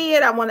her to see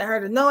it. I wanted her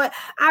to know it.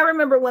 I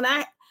remember when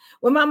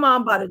my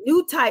mom bought a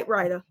new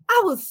typewriter,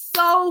 I was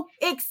so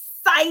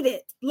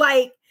excited.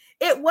 Like,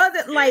 it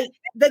wasn't like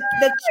the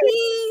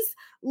keys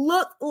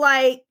looked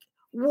like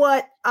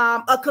what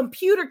a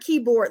computer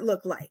keyboard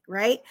looked like,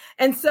 right?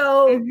 And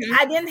so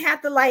I didn't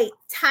have to like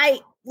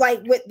type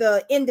like with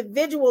the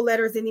individual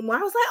letters anymore.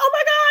 I was like, oh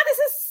my God, this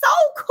is so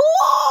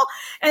cool.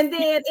 And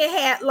then it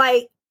had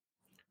like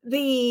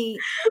the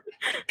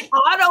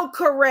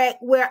autocorrect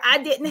where I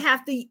didn't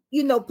have to,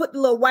 put the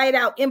little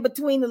whiteout in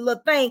between the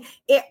little thing.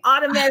 It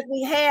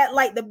automatically had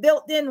like the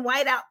built-in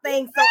whiteout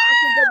thing, so I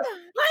could go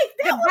like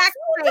that.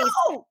 The backspace,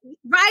 so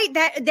right?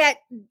 That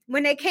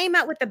when they came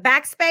out with the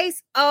backspace,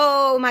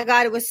 oh my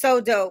God, it was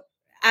so dope.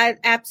 I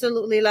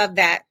absolutely love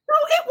that. So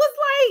it was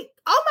like,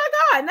 oh my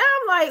God! Now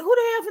I'm like, who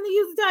the hell finna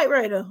use a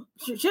typewriter?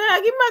 Should I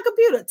give me my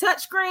computer,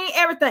 touch screen,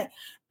 everything?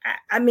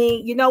 I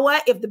mean, you know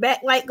what? If the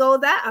backlight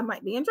goes out, I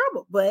might be in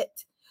trouble. But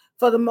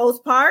for the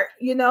most part,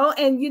 and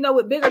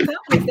with bigger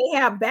companies, they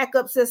have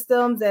backup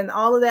systems and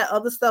all of that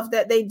other stuff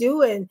that they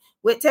do. And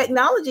with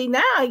technology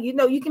now,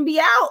 you can be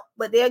out,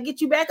 but they'll get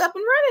you back up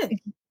and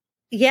running.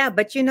 Yeah,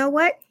 but you know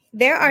what?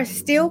 There are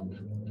still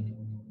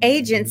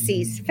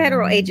agencies,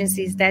 federal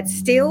agencies, that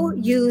still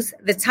use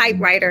the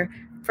typewriter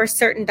for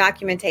certain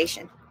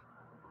documentation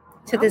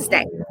to this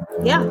day.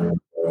 Yeah.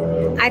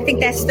 I think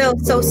that's still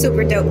so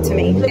super dope to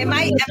me.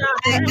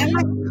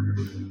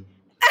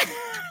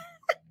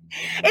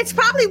 It's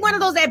probably one of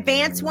those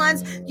advanced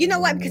ones. You know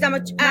what? Because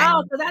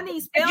because I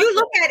need spell. If you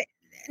look at it,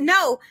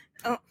 no.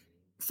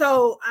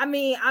 So I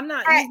mean, I'm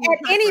not. At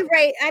any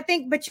rate, I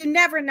think, but you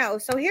never know.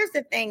 So here's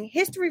the thing: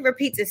 history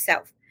repeats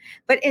itself.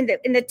 But in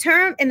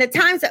the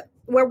times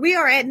where we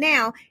are at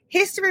now,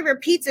 history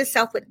repeats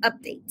itself with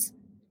updates.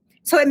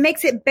 So it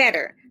makes it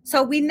better.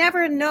 So we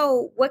never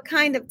know what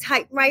kind of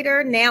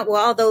typewriter now,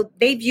 well, although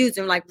they've used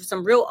them like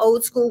some real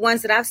old school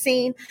ones that I've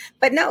seen.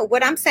 But no,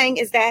 what I'm saying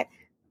is that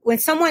when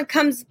someone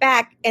comes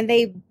back and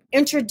they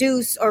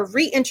introduce or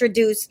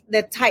reintroduce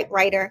the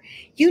typewriter,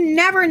 you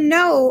never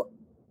know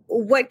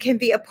what can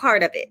be a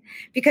part of it,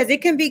 because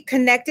it can be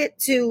connected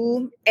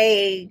to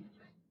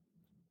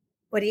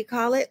what do you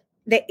call it?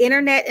 The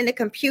internet and the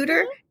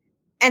computer.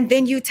 And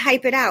then you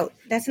type it out.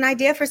 That's an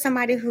idea for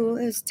somebody who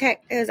is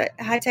a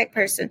high tech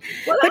person.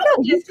 Well, but I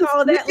would just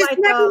call that like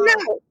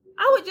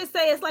I would just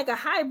say it's like a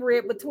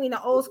hybrid between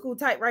the old school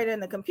typewriter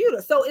and the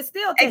computer. So it's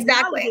still technology.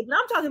 Exactly. But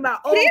I'm talking about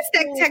old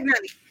school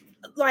technology,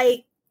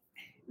 like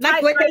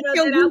what they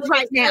still use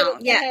right now.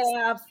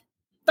 Yes,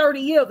 30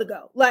 years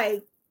ago.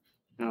 Like,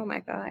 oh my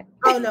God.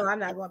 Oh no, I'm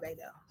not going back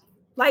there.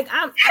 Like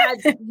I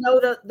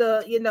know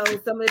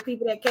the some of the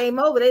people that came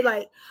over. They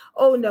like,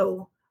 oh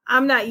no,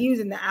 I'm not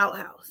using the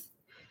outhouse.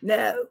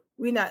 No,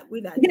 we're not.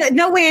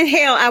 No way in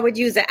hell I would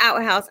use an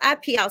outhouse. I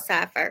pee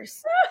outside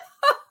first.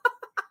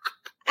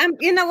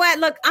 You know what?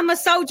 Look, I'm a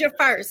soldier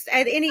first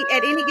at any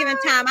given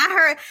time.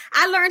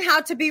 I learned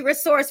how to be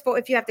resourceful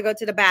if you have to go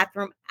to the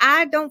bathroom.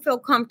 I don't feel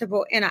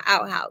comfortable in an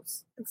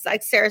outhouse. It's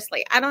like,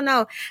 seriously, I don't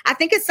know. I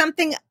think it's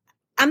something.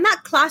 I'm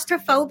not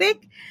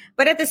claustrophobic,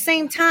 but at the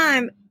same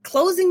time,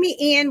 closing me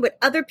in with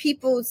other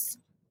people's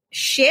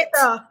shit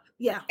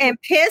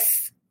and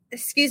piss,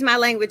 excuse my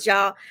language,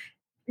 y'all,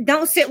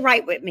 don't sit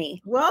right with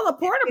me. Well, a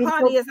porta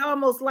potty is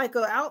almost like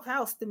an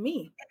outhouse to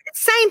me.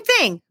 Same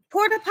thing.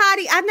 Porta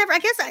potty.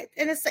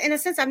 In a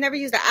sense, I've never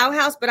used an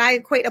outhouse, but I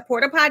equate a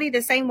porta potty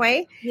the same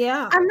way.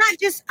 Yeah.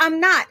 I'm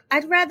not.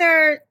 I'd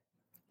rather,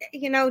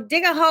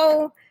 dig a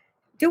hole,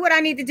 do what I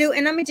need to do,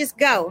 and let me just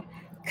go.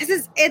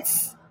 Because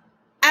it's,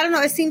 I don't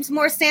know, it seems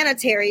more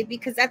sanitary,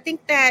 because I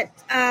think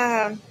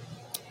that,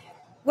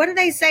 what do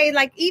they say?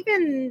 Like,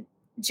 even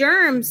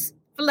germs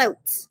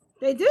floats.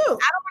 They do.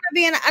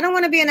 I don't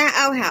want to be in an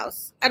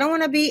outhouse. I don't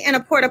want to be in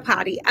a porta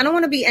potty. I don't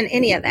want to be in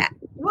any of that.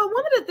 Well,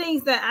 one of the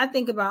things that I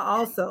think about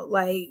also,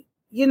 like,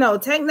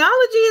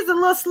 technology is a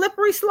little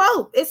slippery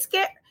slope. It's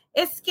scary.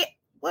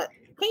 What?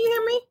 Can you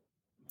hear me?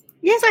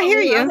 Yes, I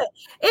hear you.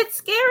 It's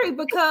scary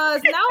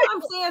because now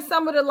I'm seeing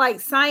some of the like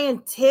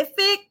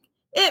scientific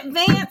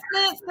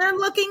advancements they're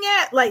looking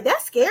at. Like,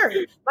 that's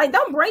scary. Like,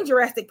 don't bring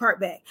Jurassic Park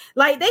back.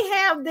 Like, they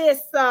have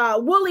this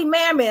woolly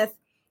mammoth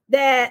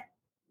that,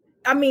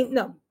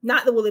 no,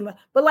 not the woolly mammoth,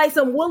 but like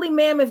some woolly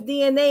mammoth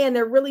DNA, and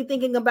they're really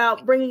thinking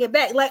about bringing it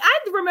back. Like, I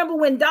remember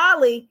when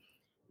Dolly,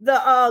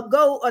 the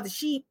goat or the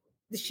sheep,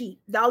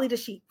 Dolly the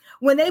sheep,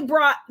 when they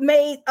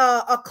made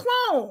a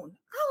clone.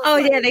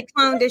 They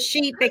cloned the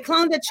sheep. They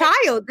cloned the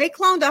child. They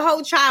cloned the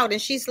whole child,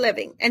 and she's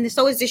living, and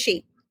so is the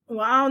sheep.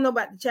 Well, I don't know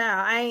about the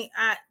child.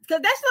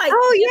 Because that's like,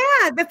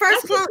 the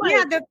first clone,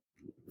 like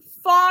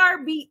far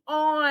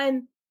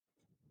beyond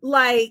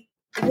like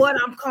what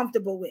I'm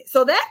comfortable with.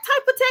 So that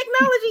type of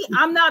technology,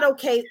 I'm not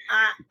okay.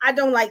 I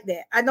don't like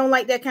that. I don't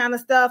like that kind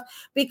of stuff,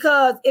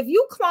 because if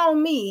you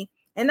clone me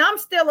and I'm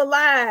still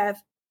alive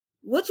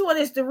which one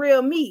is the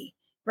real me,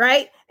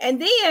 right?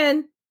 And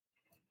then,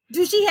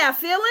 do she have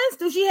feelings?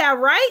 Do she have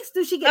rights?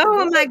 Do she get?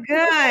 Oh my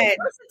God!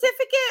 Birth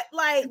certificate?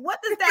 Like,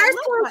 what does that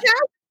look like?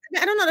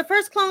 I don't know. The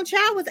first clone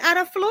child was out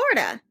of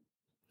Florida.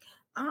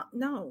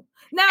 No.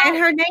 And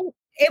her name,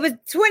 it was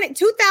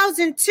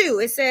 2002.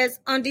 It says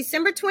on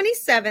December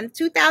 27th,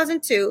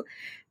 2002,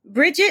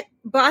 Bridget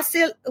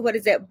Bosselier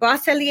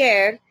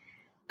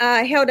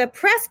held a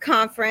press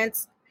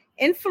conference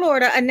in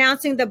Florida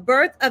announcing the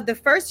birth of the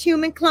first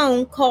human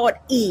clone called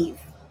Eve.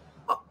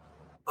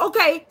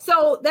 Okay,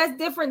 so that's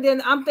different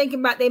than I'm thinking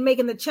about they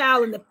making the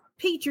child in the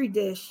petri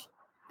dish.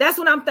 That's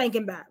what I'm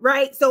thinking about,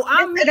 right? So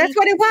that's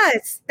what it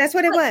was. That's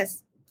what it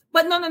was.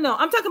 But no.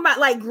 I'm talking about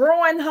like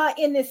growing her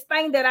in this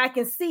thing that I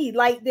can see,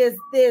 like this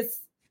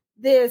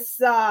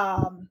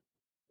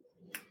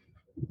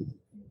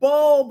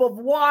bulb of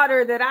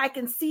water that I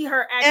can see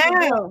her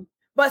actually.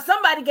 But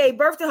somebody gave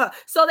birth to her,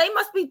 so they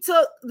must be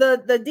took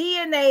the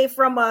DNA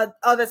from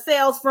or the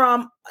cells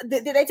from.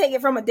 Did they take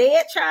it from a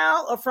dead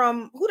child or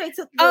from who they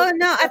took?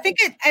 I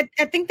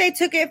think they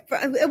took it.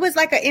 It was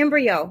like an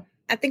embryo.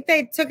 I think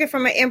they took it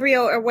from an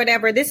embryo or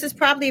whatever. This is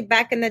probably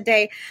back in the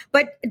day.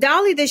 But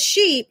Dolly the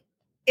sheep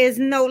is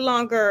no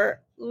longer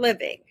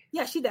living.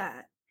 Yeah, she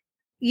died.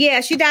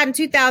 Yeah, she died in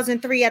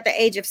 2003 at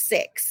the age of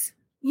 6.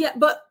 Yeah,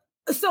 but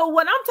so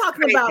when I'm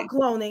talking about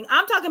cloning,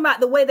 I'm talking about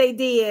the way they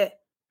did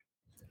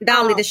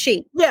Dolly the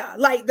sheep. Yeah,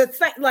 like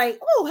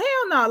oh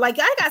hell no. Like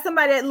I got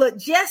somebody that looked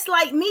just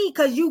like me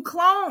because you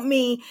cloned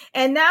me,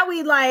 and now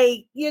we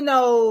like,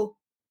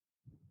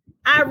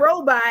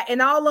 iRobot and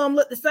all of them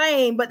look the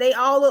same, but they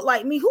all look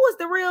like me. Who is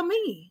the real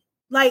me?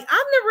 Like,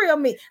 I'm the real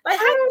me. Like,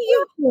 how do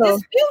you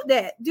dispute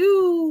that?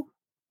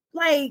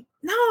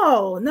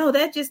 No,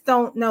 that just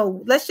don't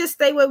know. Let's just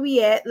stay where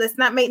we at. Let's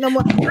not make no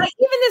more. Like,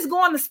 even this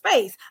going to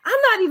space, I'm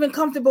not even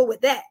comfortable with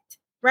that,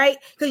 right?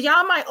 Because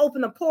y'all might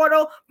open a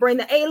portal, bring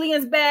the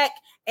aliens back,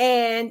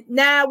 and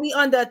now we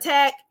under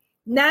attack.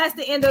 Now it's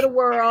the end of the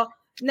world.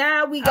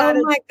 Now we got.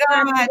 Oh my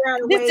God!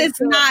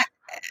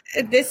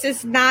 This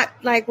is not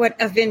like what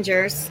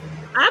Avengers.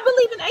 I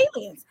believe in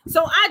aliens.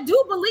 So I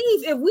do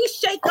believe if we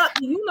shake up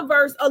the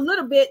universe a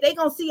little bit, they're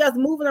going to see us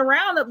moving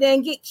around up there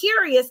and get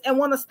curious and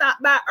want to stop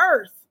by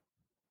Earth.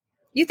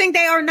 You think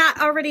they are not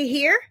already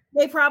here?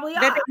 They probably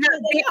are.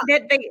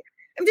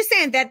 I'm just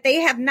saying that they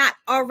have not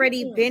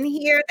already been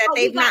here, that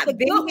they've not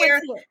been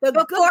here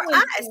before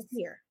us.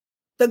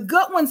 The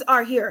good ones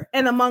are here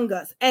and among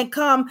us and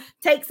come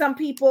take some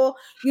people.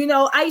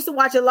 I used to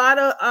watch a lot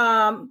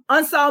of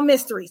Unsolved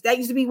Mysteries. That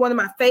used to be one of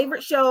my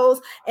favorite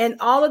shows, and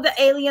all of the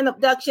alien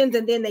abductions.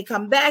 And then they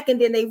come back and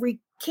then they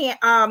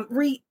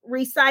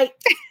recite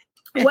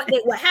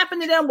what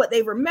happened to them, what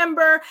they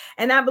remember.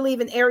 And I believe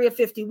in Area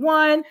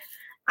 51.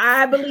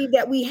 I believe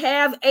that we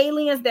have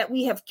aliens that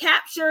we have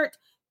captured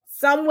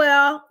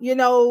somewhere,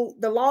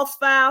 the Lost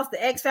Files,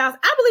 the X-Files.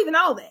 I believe in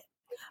all that.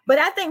 But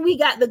I think we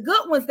got the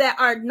good ones that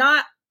are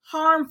not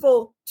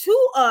harmful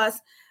to us.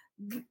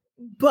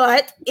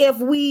 But if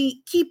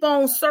we keep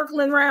on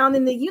circling around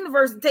in the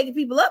universe and taking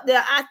people up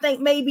there, I think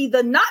maybe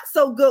the not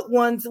so good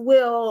ones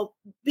will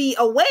be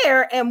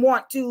aware and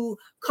want to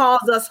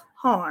cause us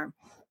harm.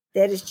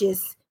 That is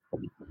just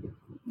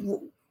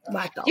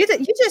my thought. You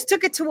just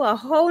took it to a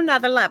whole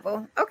nother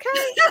level. Okay.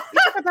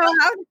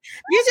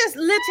 You just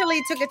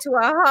literally took it to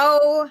a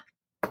whole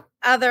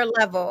other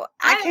level.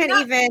 I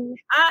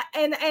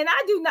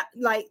do not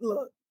like,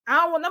 look, I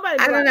don't want nobody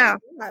to I don't know.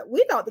 Like,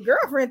 we thought the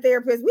girlfriend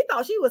therapist, we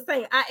thought she was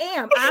saying,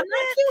 I'm not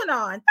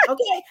QAnon.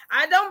 Okay.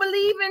 I don't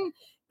believe in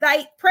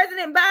like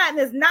President Biden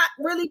is not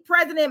really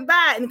President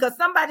Biden because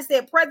somebody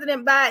said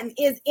President Biden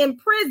is in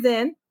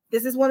prison.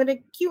 This is one of the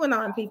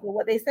QAnon people,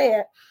 what they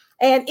said.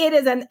 And it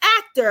is an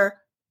actor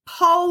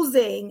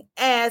posing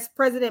as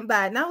President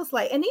Biden. I was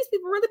like, and these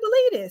people really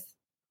believe this.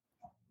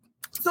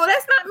 So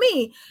that's not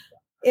me.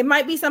 It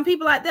might be some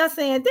people out there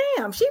saying,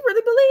 damn, she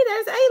really believes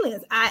there's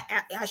aliens.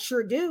 I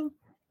sure do.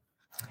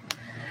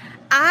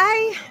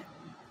 I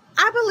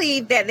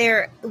believe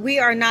that we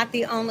are not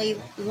the only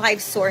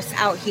life source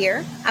out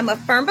here. I'm a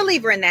firm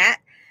believer in that.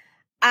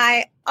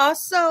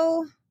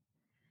 So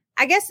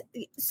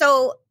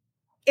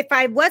if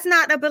I was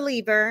not a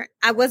believer,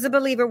 I was a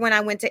believer when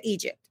I went to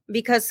Egypt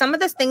because some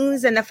of the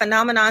things and the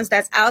phenomenons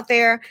that's out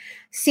there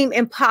seem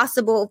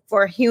impossible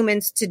for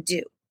humans to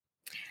do.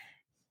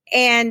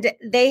 And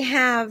they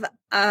have,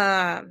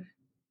 I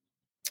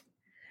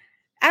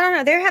don't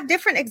know, they have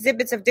different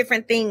exhibits of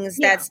different things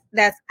that's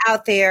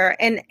out there.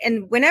 And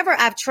whenever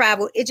I've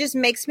traveled, it just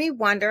makes me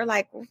wonder,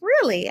 like,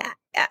 really,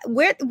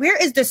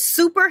 where is the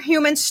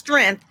superhuman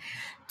strength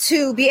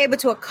to be able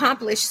to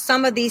accomplish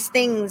some of these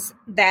things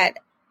that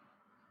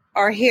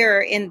are here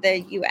in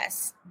the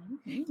U.S.?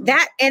 Mm-hmm.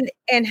 That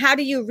and how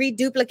do you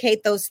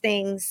reduplicate those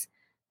things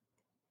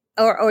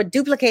or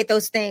duplicate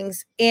those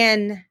things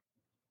in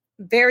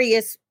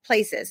various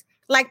places,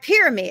 like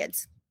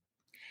pyramids?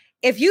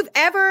 If you've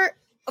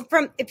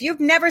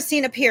never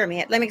seen a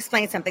pyramid, let me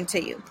explain something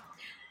to you.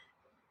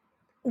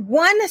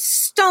 One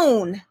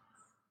stone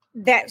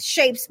that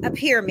shapes a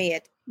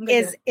pyramid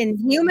is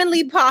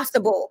inhumanly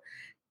possible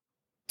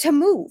to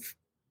move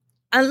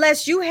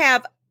unless you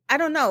have, I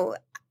don't know,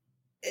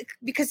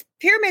 because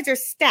pyramids are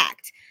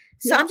stacked.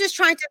 So I'm just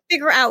trying to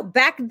figure out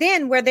back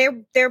then where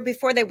they're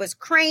before there was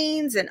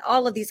cranes and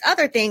all of these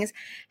other things.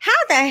 How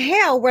the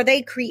hell were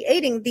they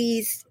creating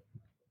these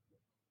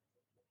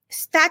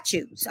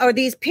statues or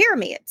these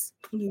pyramids?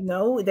 You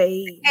know,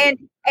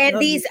 and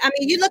these, I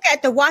mean, you look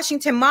at the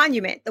Washington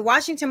Monument. The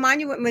Washington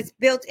Monument was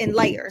built in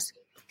layers.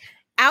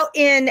 Out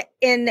in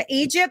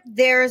Egypt,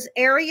 there's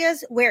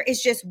areas where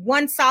it's just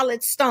one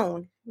solid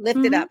stone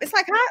lifted up. It's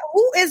like,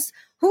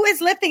 who is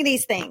lifting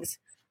these things?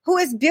 Who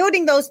is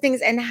building those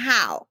things and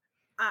how?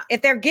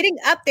 If they're getting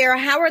up there,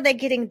 how are they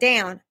getting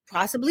down?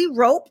 Possibly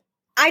rope.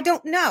 I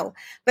don't know.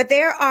 But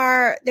there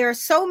are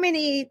so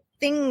many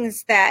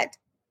things that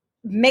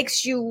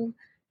makes you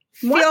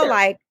feel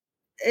like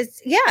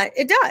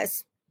it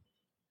does.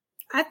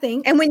 I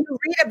think. And when you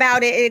read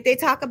about it, they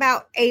talk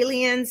about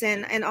aliens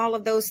and all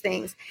of those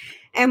things.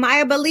 Am I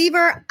a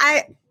believer?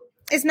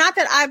 It's not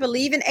that I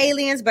believe in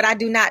aliens, but I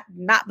do not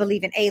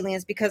believe in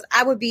aliens because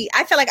I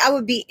feel like I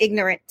would be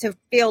ignorant to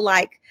feel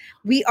like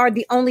we are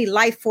the only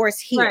life force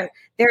here.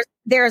 Right.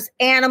 There's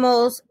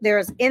animals,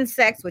 there's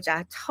insects, which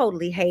I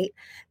totally hate.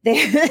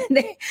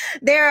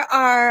 There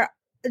are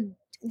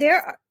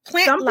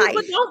plant Some life.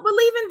 people don't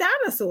believe in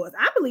dinosaurs.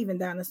 I believe in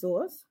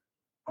dinosaurs.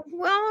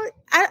 Well,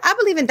 I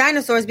believe in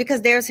dinosaurs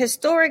because there's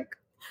historic.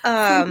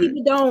 Some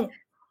people don't.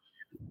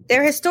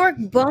 There are historic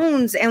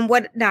bones and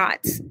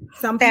whatnot.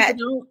 Some people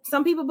don't.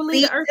 Some people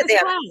believe the earth is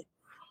flat.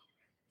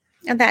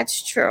 And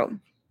that's true.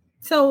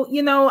 So,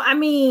 you know, I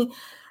mean,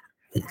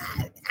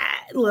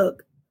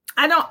 look,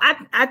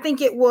 I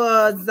think it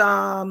was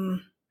the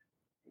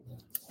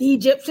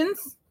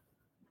Egyptians,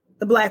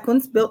 the black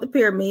ones, built the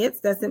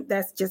pyramids.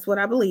 That's just what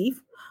I believe.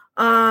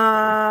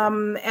 I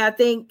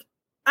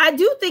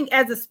do think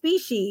as a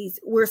species,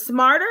 we're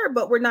smarter,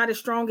 but we're not as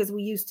strong as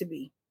we used to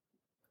be.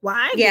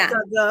 Why? Yeah.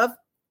 Because of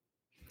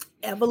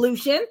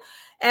evolution.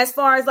 As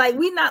far as like,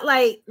 we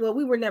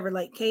were never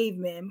like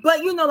cavemen, but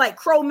you know, like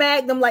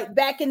Cro-Magnon, like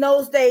back in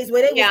those days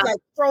where they was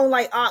like thrown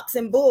like ox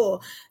and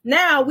bull.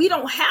 Now we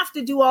don't have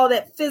to do all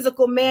that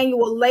physical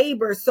manual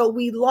labor. So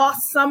we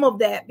lost some of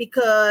that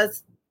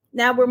because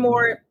now we're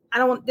more,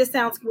 this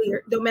sounds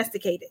weird,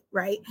 domesticated,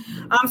 right?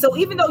 So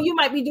even though you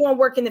might be doing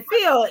work in the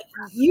field,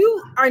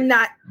 you are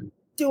not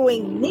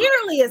doing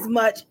nearly as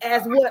much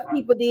as what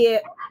people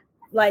did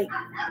like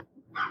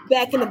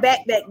back in the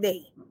back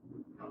day.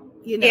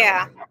 You know?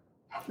 Yeah.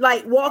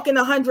 Like walking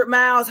 100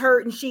 miles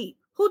herding sheep.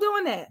 Who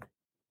doing that?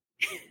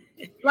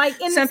 Like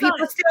some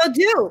people still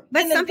do,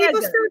 but some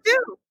people still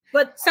do.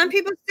 But some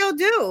people still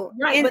do.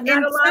 Right, but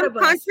not a lot of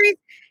countries,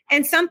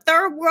 in some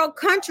third world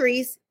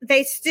countries,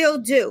 they still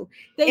do.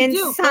 They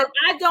do, but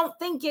I don't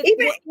think it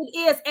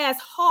is as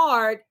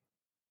hard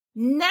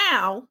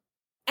now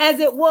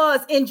as it was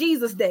in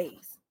Jesus' days.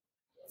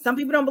 Some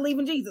people don't believe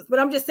in Jesus, but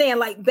I'm just saying,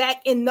 like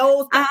back in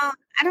those.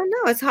 I don't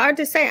know. It's hard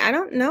to say. I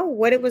don't know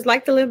what it was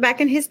like to live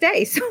back in his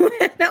day. So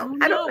I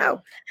don't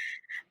know.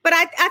 But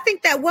I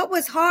think that what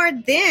was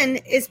hard then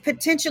is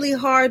potentially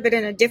hard, but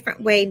in a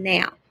different way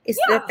now.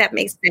 That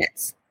makes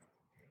sense.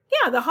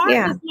 Yeah, the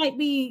hardness might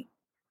be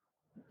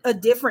a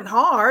different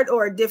hard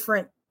or a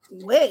different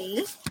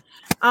way.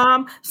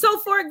 So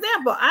for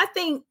example, I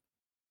think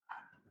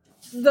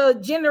the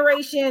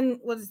generation,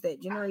 what is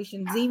that?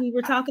 Generation Z we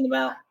were talking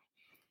about?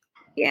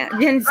 Yeah,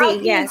 Gen Z,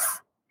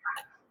 yes.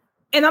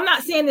 And I'm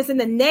not saying this in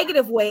a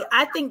negative way.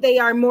 I think they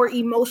are more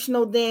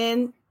emotional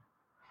than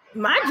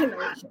my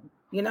generation,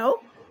 you know,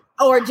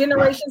 or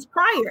generations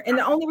prior. And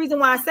the only reason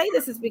why I say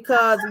this is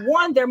because,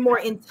 one, they're more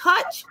in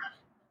touch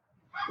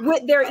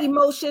with their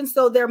emotions.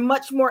 So they're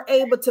much more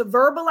able to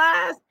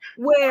verbalize,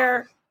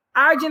 where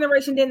our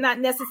generation did not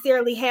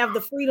necessarily have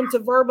the freedom to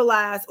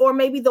verbalize or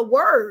maybe the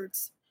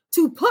words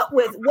to put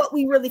with what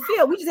we really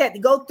feel. We just had to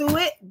go through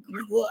it.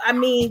 Well, I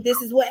mean,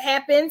 this is what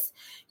happens,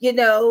 you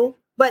know.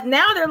 But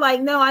now they're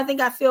like, no, I think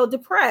I feel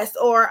depressed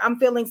or I'm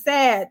feeling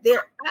sad.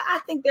 I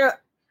think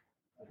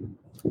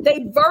they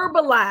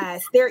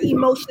verbalize their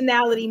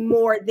emotionality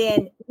more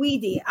than we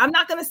did. I'm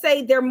not going to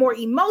say they're more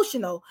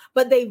emotional,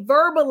 but they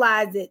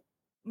verbalize it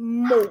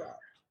more.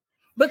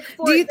 But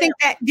before you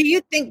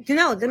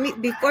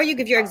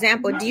give your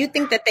example, do you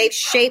think that they've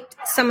shaped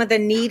some of the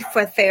need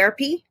for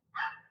therapy,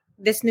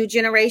 this new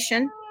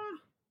generation?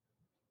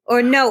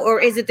 Or no, or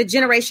is it the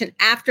generation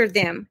after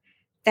them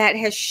that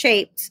has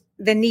shaped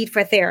the need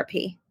for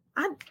therapy?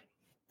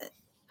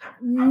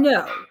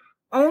 No,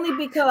 only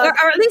because,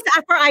 or at least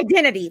for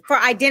identity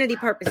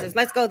purposes.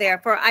 Let's go there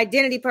for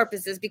identity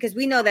purposes, because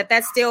we know that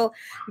that's still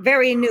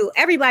very new.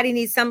 Everybody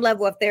needs some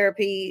level of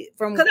therapy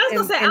from. Because I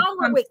was gonna say, I don't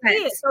work with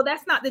kids, so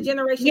that's not the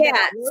generation.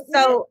 Yeah.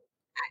 So,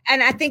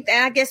 and I think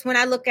that, I guess when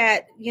I look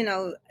at, you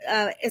know,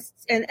 it's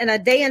in a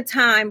day and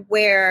time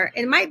where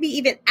it might be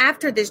even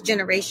after this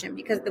generation,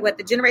 because what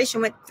the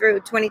generation went through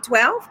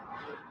 2012.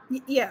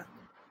 Yeah.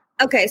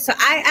 Okay, so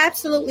I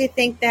absolutely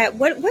think that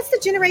what's the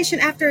generation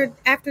after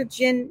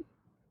Generation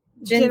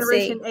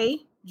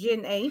Z?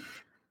 Gen A.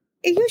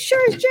 Are you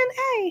sure it's Gen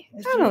A?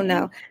 I don't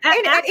know.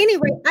 At any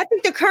rate, I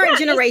think the current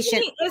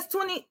generation.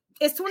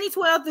 It's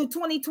 2012 through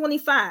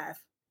 2025.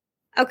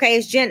 Okay,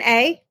 it's Gen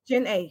A.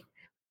 Gen A.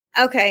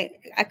 Okay,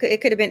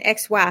 it could have been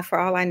XY for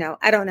all I know.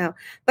 I don't know,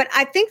 but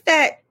I think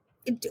that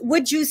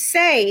would you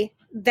say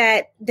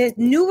that the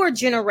newer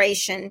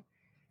generation,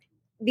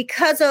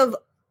 because of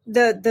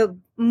the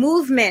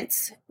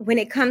movements when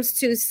it comes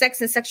to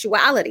sex and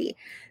sexuality,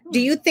 do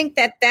you think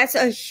that that's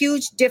a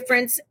huge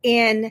difference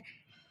in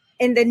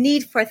the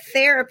need for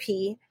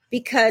therapy?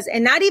 Because,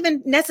 and not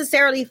even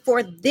necessarily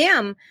for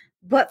them,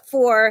 but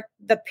for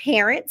the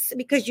parents,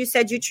 because you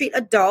said you treat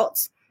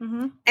adults.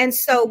 Mm-hmm. And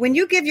so when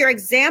you give your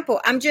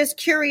example, I'm just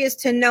curious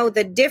to know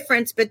the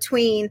difference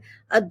between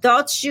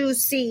adults you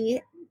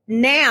see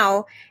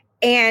now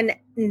and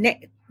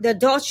the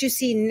adults you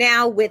see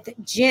now with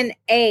Gen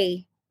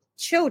A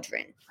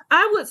children.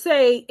 I would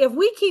say if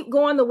we keep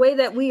going the way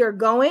that we are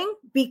going,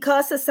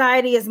 because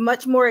society is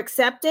much more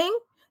accepting,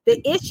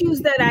 the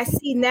issues that I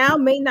see now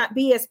may not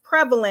be as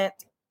prevalent.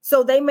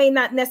 So they may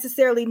not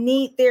necessarily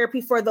need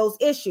therapy for those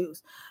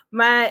issues.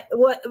 And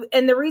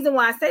the reason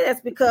why I say that's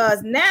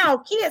because now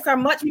kids are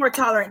much more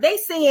tolerant. They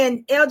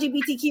seeing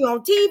LGBTQ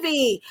on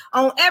TV,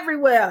 on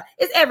everywhere.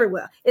 It's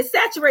everywhere. It's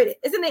saturated.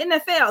 It's in the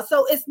NFL.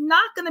 So it's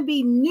not going to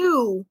be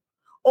new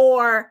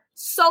or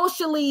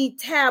socially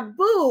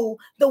taboo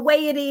the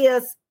way it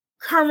is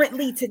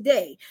currently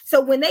today.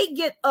 So when they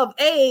get of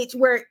age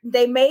where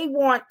they may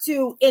want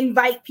to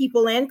invite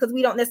people in, because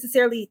we don't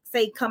necessarily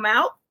say come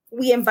out,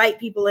 we invite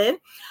people in.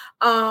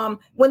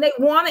 When they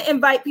want to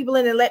invite people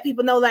in and let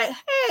people know, like,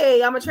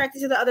 hey, I'm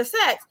attracted to the other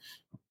sex,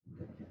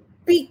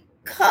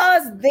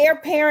 because their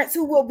parents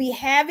who will be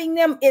having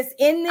them is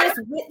in this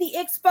with the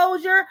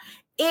exposure,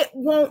 it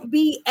won't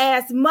be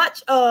as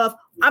much of,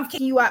 I'm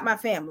kicking you out my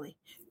family.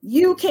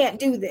 You can't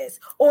do this.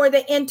 Or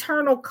the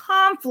internal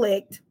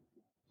conflict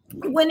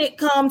when it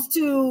comes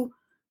to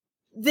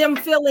them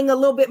feeling a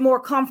little bit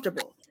more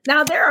comfortable.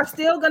 Now, there are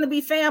still going to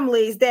be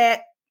families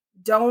that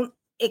don't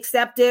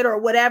accept it or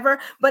whatever,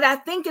 but I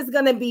think it's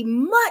going to be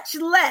much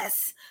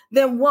less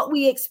than what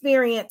we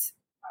experience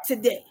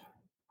today.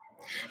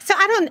 So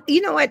I don't,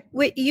 you know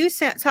what you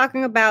said,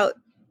 talking about,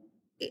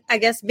 I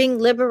guess, being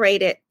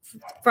liberated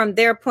from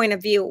their point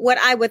of view. What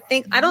I would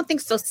think, I don't think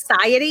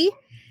society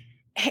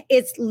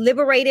is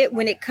liberated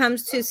when it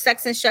comes to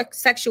sex and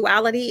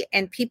sexuality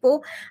and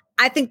people.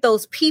 I think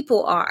those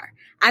people are.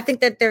 I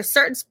think that there's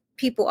certain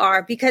people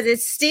are, because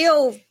it's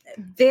still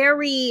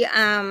very,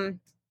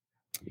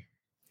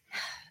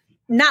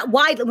 not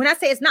widely. When I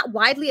say it's not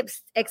widely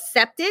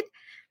accepted,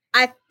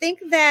 I think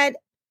that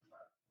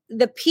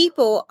the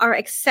people are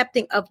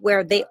accepting of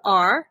where they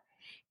are,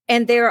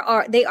 and they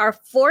are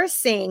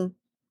forcing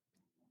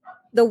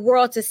the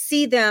world to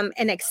see them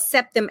and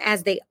accept them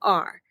as they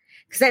are.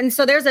 And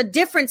so there's a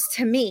difference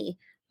to me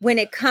when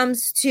it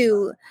comes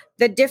to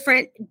the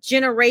different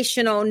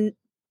generational,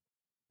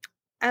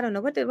 I don't know,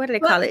 what do they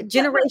call it?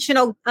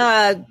 Generational,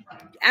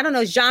 I don't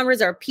know,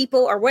 genres or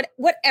people or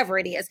whatever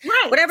it is,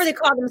 right. Whatever they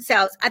call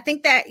themselves. I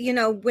think that,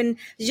 when,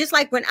 just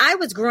like when I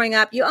was growing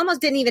up, you almost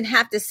didn't even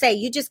have to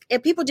say,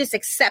 people just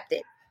accept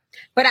it.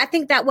 But I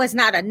think that was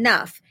not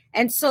enough.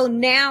 And so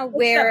now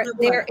where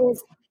there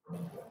is,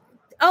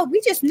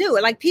 we just knew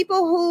it. Like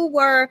people who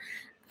were,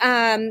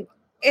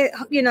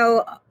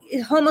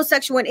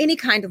 homosexual in any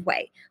kind of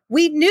way.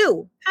 We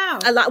knew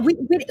a lot. We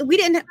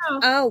didn't.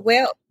 Oh,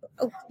 well,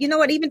 you know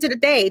what? Even to the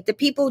day, the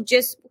people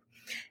just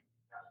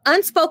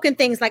unspoken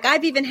things. Like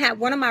I've even had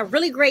one of my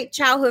really great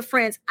childhood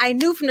friends. I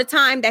knew from the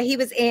time that he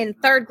was in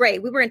third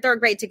grade. We were in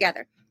third grade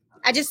together.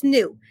 I just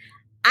knew.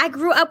 I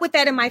grew up with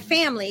that in my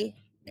family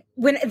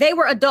when they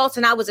were adults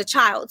and I was a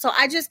child. So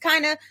I just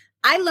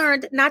I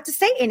learned not to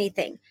say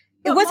anything.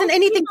 It wasn't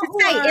anything to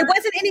say.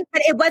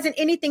 It wasn't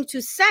anything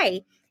to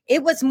say.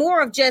 It was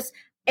more of just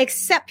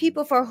accept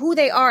people for who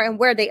they are and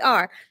where they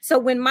are. So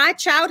when my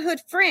childhood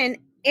friend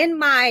in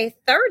my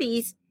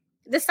 30s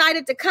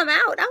decided to come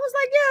out, I was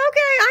like, yeah,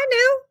 okay, I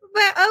knew,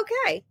 but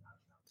okay.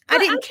 I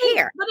didn't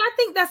care. But I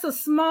think that's a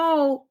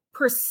small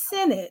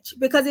percentage,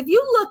 because if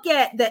you look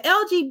at the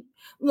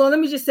let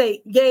me just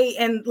say gay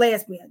and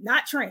lesbian,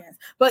 not trans,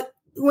 but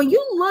when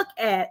you look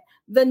at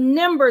the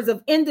numbers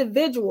of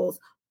individuals,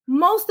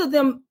 most of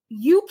them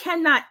you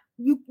cannot,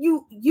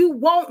 you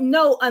won't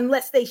know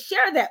unless they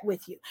share that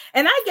with you.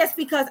 And I guess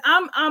because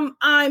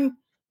I'm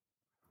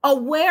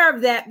aware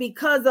of that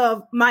because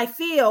of my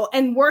field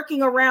and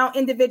working around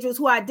individuals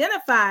who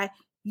identify,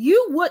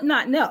 you would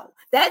not know.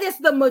 That is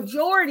the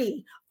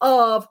majority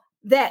of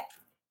that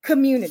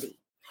community.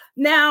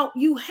 Now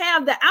you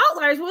have the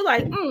outliers who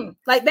are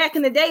like back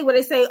in the day where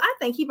they say, I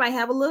think he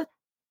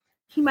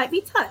might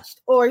be touched,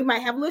 or he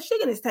might have a little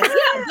sugar in his taste.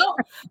 Yeah,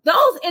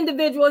 those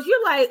individuals,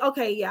 you're like,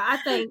 okay, yeah, I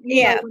think when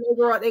they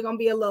grow up, they're gonna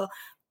be a little.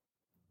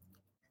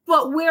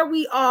 But where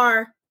we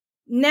are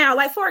now,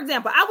 like for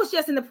example, I was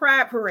just in the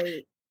Pride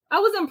Parade. I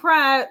was in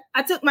Pride.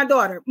 I took my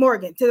daughter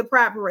Morgan to the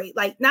Pride Parade,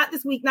 like not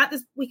this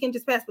weekend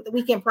just passed, but the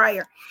weekend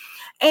prior.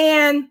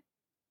 And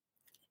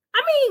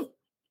I mean,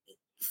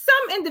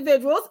 some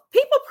individuals,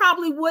 people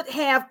probably would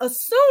have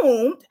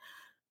assumed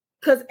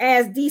because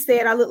as Dee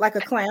said, I look like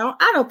a clown.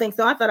 I don't think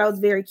so. I thought I was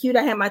very cute.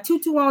 I had my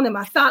tutu on and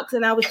my socks,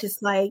 and I was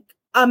just like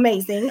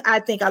amazing. I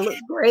think I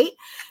looked great.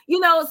 You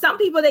know, some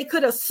people, they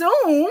could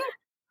assume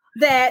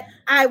that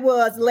I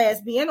was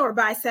lesbian or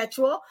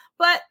bisexual,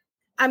 but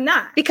I'm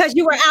not. Because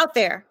you were out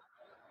there.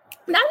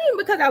 Not even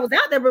because I was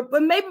out there,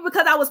 but maybe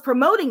because I was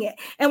promoting it.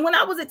 And when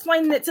I was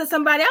explaining it to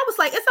somebody, I was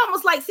like, it's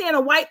almost like seeing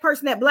a white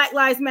person at Black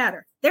Lives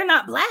Matter. They're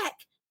not Black,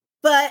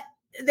 but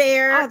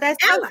they're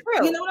that's so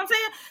true. You know what I'm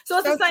saying? So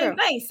it's the same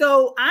thing.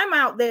 So I'm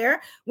out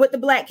there with the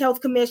Black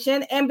Health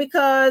Commission, and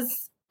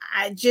because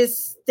I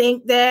just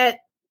think that,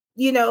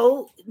 you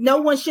know, no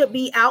one should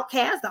be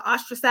outcast or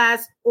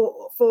ostracized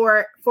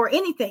for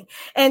anything.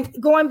 And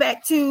going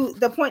back to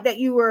the point that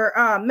you were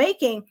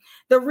making,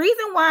 the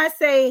reason why I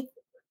say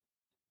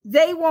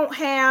they won't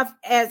have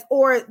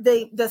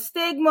the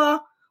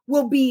stigma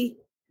will be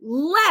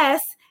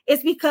less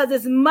is because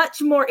it's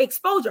much more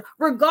exposure,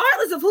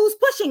 regardless of who's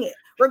pushing it,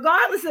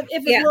 regardless of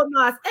if it's Lil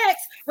Nas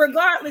X,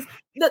 regardless,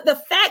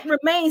 the fact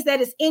remains that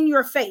it's in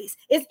your face.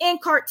 It's in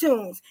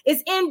cartoons.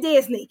 It's in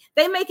Disney.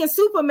 They making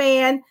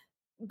Superman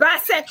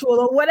bisexual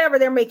or whatever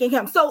they're making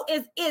him. So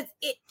you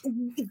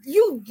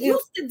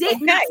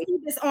did not see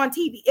this on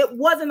TV. It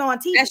wasn't on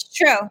TV. That's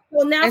true.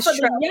 Well, now for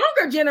the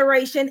younger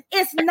generation,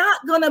 it's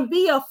not going to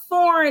be a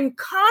foreign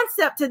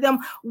concept to them,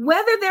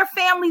 whether their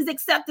families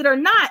accept it or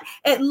not.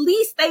 At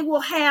least they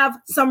will have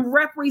some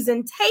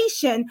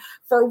representation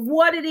for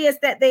what it is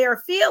that they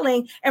are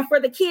feeling. And for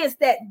the kids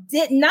that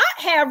did not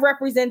have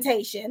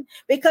representation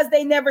because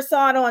they never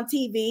saw it on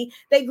TV,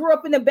 they grew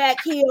up in the back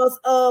hills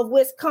of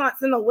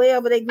Wisconsin or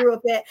wherever they grew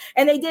up at,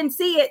 and they didn't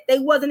see it. They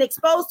wasn't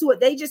exposed to it.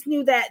 They just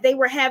knew that they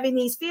were having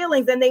these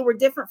feelings and they were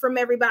different from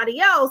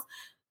everybody else.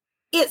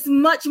 It's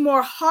much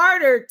more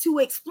harder to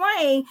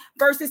explain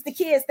versus the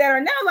kids that are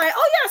now like,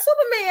 oh yeah,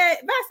 Superman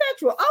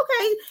bisexual.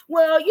 Okay,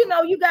 well, you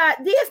know, you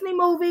got Disney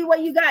movie where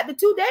you got the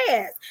two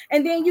dads,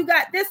 and then you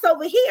got this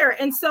over here.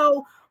 And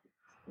so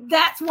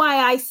that's why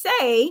I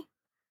say,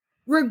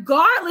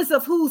 regardless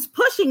of who's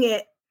pushing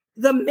it,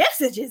 the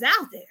message is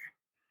out there.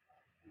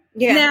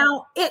 Yeah.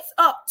 Now it's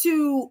up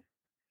to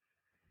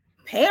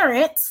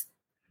parents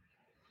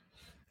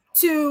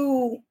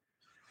to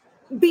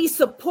be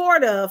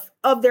supportive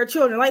of their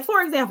children. Like,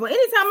 for example,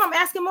 anytime I'm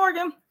asking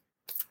Morgan,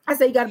 I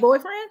say, you got a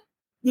boyfriend?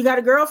 You got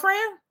a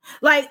girlfriend?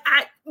 Like,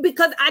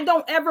 because I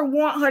don't ever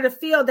want her to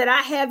feel that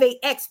I have a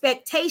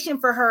expectation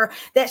for her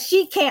that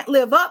she can't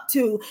live up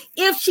to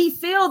if she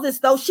feels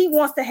as though she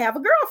wants to have a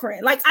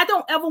girlfriend. Like, I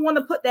don't ever want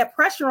to put that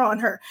pressure on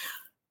her.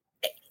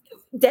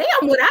 Damn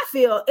what I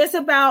feel. It's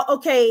about,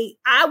 okay,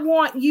 I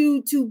want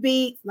you to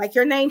be, like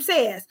your name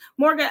says,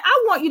 Morgan,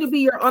 I want you to be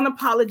your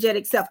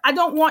unapologetic self. I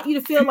don't want you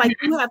to feel like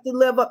you have to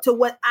live up to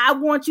what I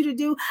want you to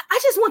do. I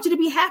just want you to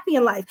be happy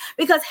in life,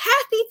 because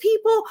happy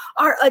people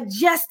are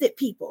adjusted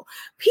people.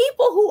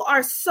 People who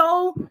are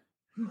so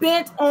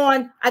bent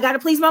on, I got to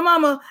please my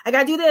mama, I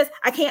got to do this,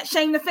 I can't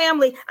shame the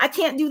family, I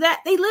can't do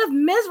that. They live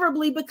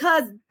miserably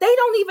because they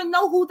don't even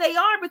know who they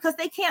are, because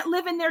they can't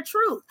live in their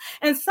truth.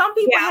 And some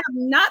people have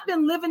not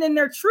been living in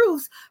their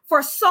truths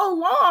for so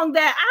long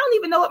that I don't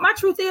even know what my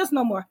truth is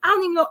no more. I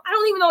don't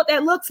even know what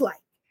that looks like.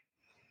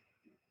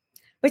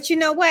 But you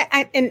know what?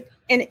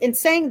 In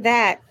saying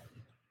that,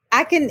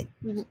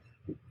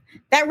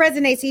 that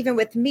resonates even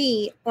with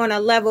me on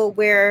a level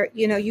where,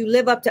 you know, you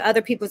live up to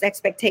other people's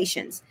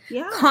expectations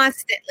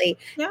constantly.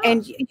 Yeah.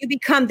 And you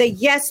become the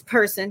yes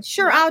person.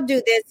 Sure, I'll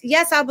do this.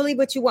 Yes, I'll believe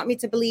what you want me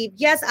to believe.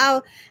 Yes,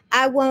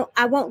 I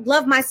won't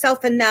love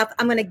myself enough.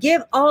 I'm going to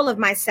give all of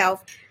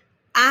myself.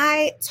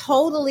 I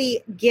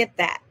totally get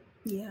that.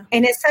 Yeah.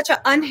 And it's such an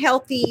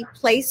unhealthy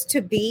place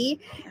to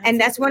be.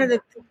 And that's one of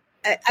the,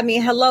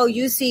 hello,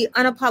 you see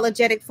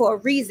Unapologetic for a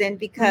reason,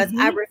 because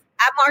I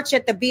march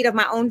at the beat of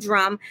my own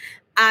drum.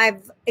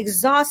 I've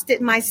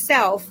exhausted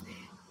myself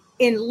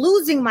in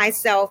losing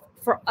myself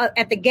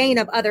at the gain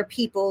of other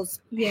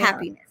people's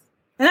happiness.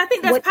 And I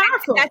think that's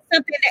powerful. That's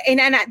something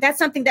that's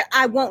something that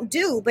I won't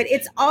do, but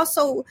it's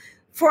also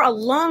for a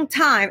long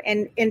time.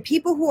 And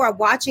people who are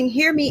watching,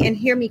 hear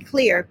me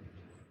clear.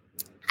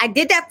 I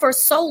did that for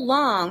so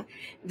long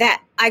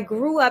that I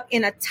grew up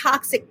in a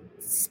toxic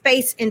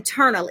space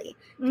internally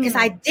because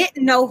I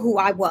didn't know who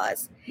I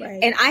was.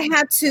 Right. And I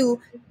had to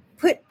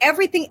put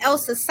everything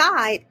else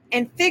aside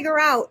and figure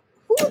out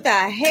who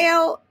the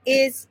hell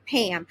is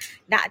Pam.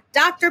 Not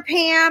Dr.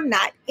 Pam,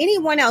 not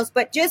anyone else,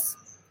 but just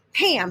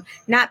Pam.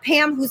 Not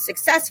Pam who's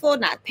successful,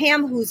 not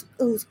Pam who's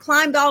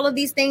climbed all of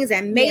these things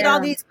and made all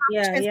these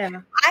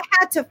accomplishments. I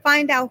had to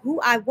find out who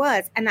I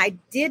was, and I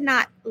did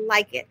not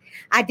like it.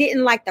 I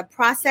didn't like the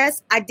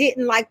process. I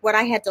didn't like what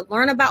I had to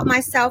learn about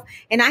myself,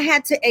 and I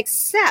had to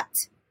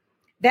accept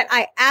that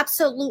I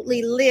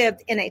absolutely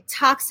lived in a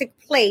toxic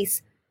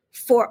place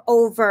for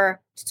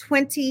over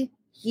 20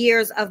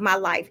 years of my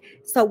life.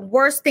 It's the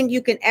worst thing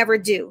you can ever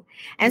do.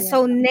 And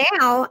so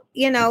now,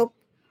 you know,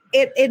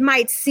 it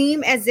might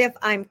seem as if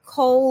I'm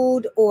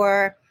cold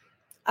or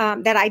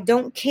that I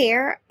don't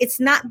care. It's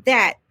not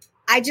that.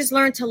 I just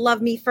learned to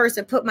love me first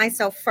and put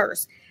myself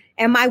first.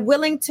 Am I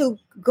willing to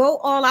go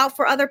all out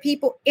for other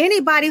people?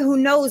 Anybody who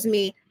knows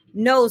me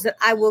knows that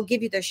I will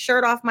give you the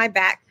shirt off my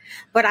back,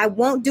 but I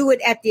won't do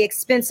it at the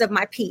expense of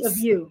my peace. Of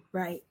you,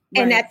 right.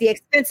 And at the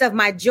expense of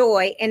my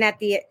joy, and at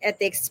the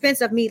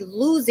expense of me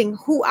losing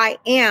who I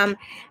am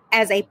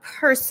as a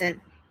person,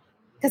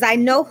 because I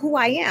know who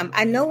I am.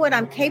 I know what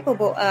I'm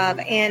capable of.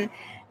 And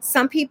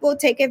some people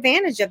take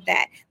advantage of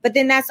that. But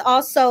then that's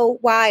also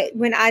why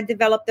when I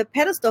developed the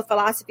pedestal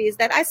philosophy is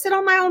that I sit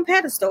on my own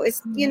pedestal.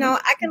 It's, you know,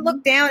 I can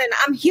look down and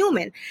I'm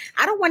human.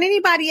 I don't want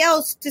anybody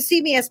else to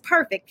see me as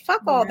perfect.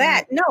 Fuck all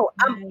that. No,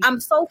 I'm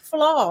so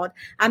flawed.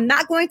 I'm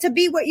not going to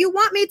be what you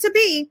want me to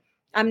be.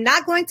 I'm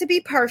not going to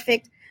be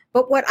perfect.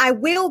 But what I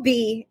will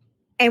be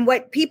and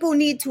what people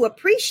need to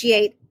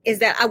appreciate is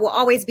that I will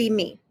always be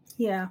me.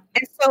 Yeah.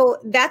 And so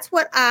that's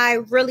what I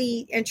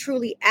really and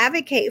truly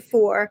advocate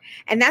for.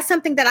 And that's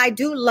something that I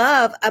do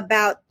love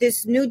about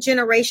this new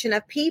generation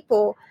of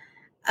people,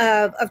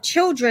 of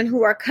children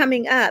who are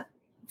coming up,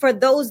 for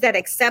those that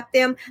accept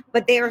them,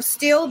 but there are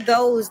still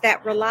those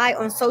that rely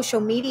on social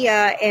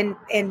media and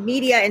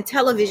media and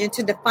television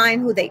to define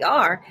who they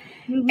are.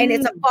 Mm-hmm. And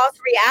it's a false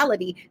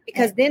reality,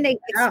 because then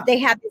they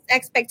have this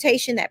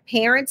expectation that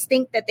parents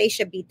think that they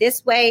should be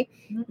this way,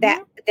 mm-hmm.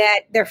 that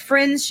their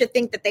friends should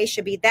think that they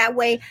should be that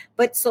way,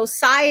 but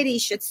society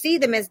should see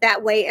them as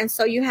that way. And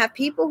so you have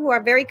people who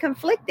are very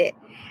conflicted,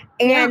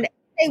 and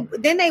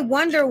then they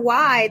wonder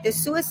why the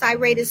suicide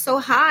rate is so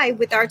high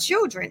with our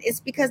children. It's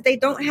because they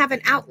don't have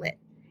an outlet.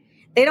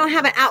 They don't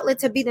have an outlet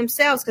to be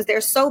themselves because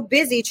they're so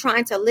busy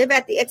trying to live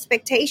at the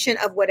expectation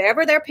of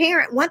whatever their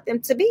parent want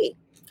them to be.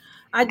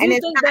 I do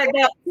think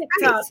that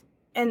TikTok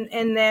and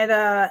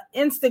that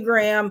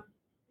Instagram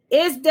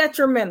is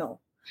detrimental.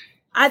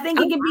 I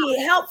think it can be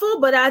helpful,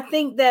 but I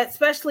think that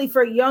especially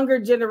for younger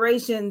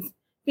generations,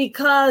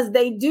 because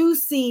they do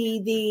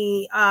see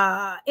the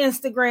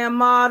Instagram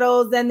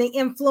models and the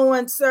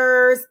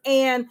influencers.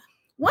 And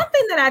one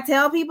thing that I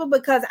tell people,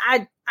 because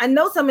I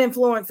know some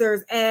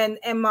influencers and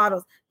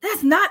models,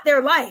 that's not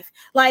their life.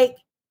 Like,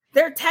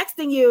 they're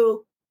texting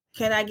you,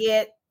 can I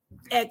get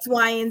X,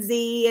 Y, and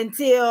Z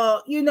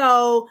until, you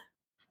know,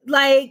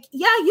 like,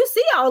 yeah, you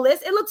see all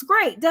this. It looks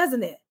great,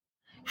 doesn't it?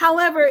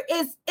 However,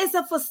 it's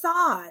a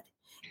facade.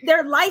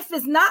 Their life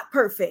is not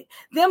perfect.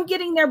 Them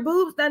getting their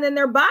boobs done and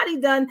their body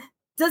done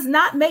does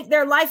not make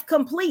their life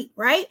complete,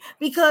 right?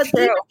 Because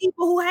even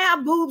people who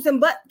have boobs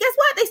and butt, guess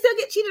what? They still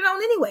get cheated on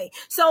anyway.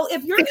 So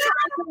if you're trying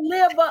to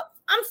live up,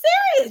 I'm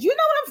serious. You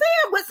know what I'm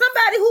saying? With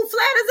somebody who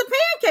flat as a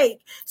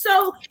pancake.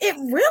 So it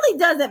really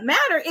doesn't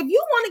matter. If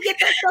you want to get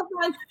that stuff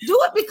done, do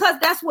it because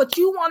that's what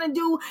you want to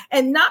do,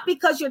 and not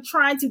because you're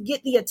trying to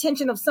get the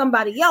attention of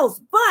somebody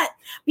else. But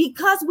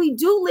because we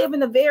do live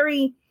in a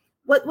very,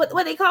 what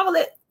they call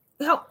it?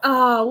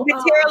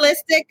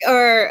 Materialistic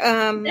or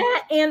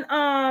that and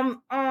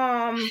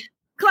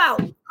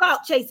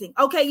clout chasing.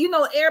 Okay, you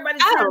know,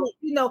 everybody's trying to,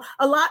 you know,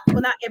 a lot,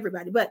 well, not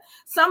everybody, but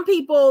some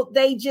people,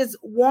 they just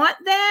want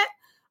that.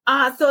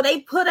 So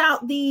they put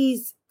out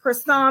these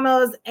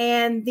personas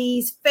and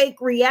these fake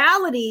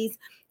realities.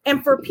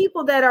 And for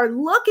people that are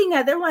looking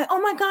at, they're like, oh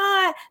my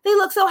God, they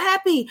look so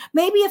happy.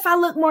 Maybe if I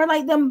look more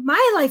like them,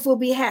 my life will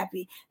be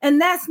happy.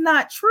 And that's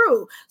not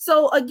true.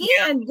 So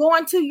again,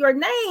 going to your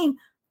name,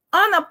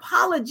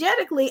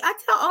 unapologetically, I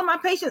tell all my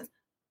patients,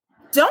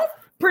 don't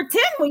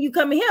pretend when you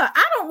come in here.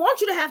 I don't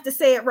want you to have to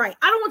say it right.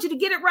 I don't want you to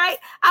get it right.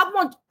 I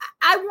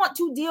want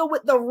to deal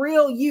with the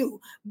real you.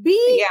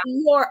 Be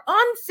your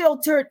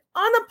unfiltered,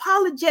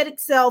 unapologetic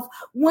self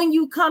when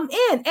you come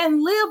in,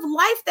 and live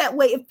life that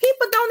way. If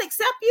people don't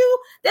accept you,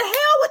 the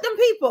hell with them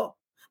people.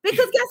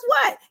 Because guess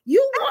what?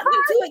 You want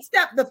them to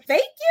accept the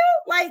fake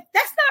you? Like,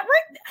 that's not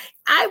right.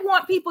 I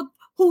want people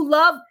who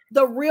love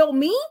the real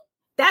me.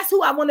 That's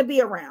who I want to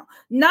be around.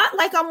 Not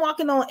like I'm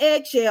walking on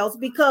eggshells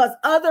because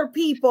other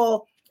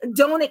people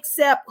don't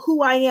accept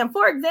who I am.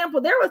 For example,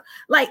 there was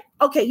like,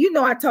 okay, you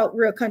know, I talk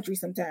real country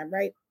sometime,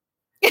 right?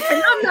 And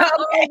I'm not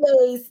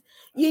always,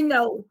 you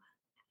know,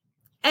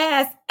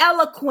 as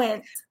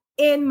eloquent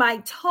in my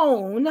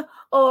tone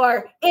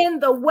or in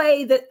the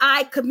way that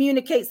I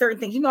communicate certain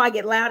things. You know, I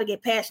get loud, I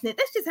get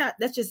passionate.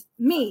 That's just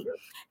me.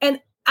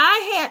 And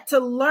I had to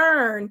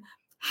learn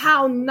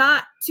how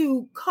not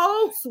to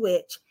code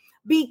switch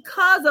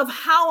because of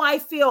how I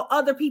feel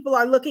other people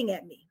are looking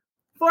at me.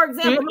 For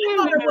example, my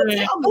mother would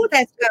tell me, oh,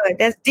 that's good.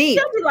 That's deep.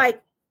 She'll be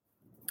like,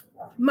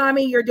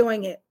 Mommy, you're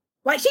doing it.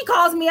 Like, she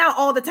calls me out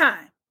all the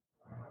time.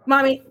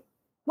 Mommy,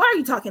 why are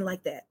you talking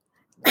like that?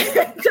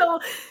 So,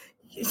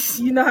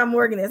 you know how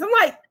Morgan is. I'm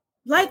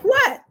like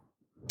what?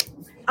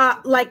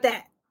 Like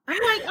that.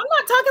 I'm like, I'm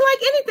not talking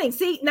like anything.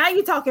 See, now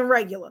you're talking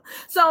regular.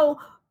 So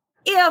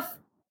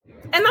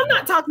and I'm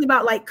not talking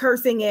about like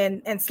cursing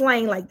and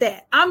slang like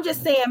that. I'm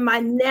just saying my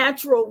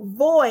natural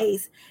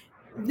voice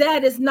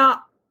that is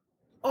not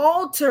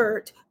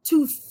altered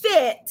to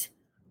fit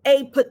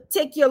a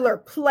particular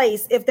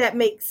place, if that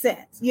makes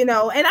sense, you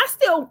know. And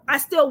I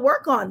still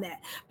work on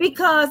that,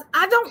 because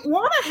I don't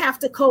want to have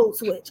to code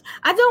switch.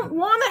 I don't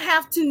want to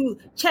have to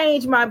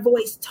change my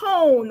voice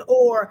tone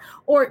or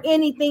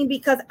anything,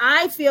 because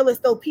I feel as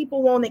though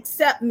people won't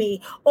accept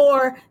me,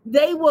 or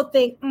they will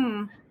think,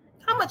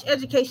 how much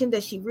education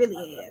does she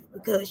really have,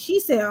 because she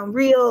sounds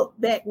real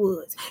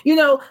backwoods, you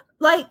know.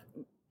 Like,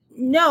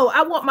 no,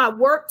 I want my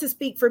work to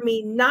speak for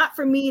me, not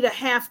for me to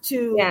have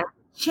to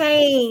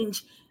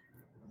change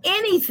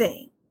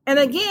anything. And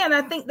again,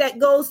 I think that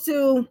goes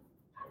to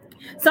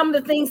some of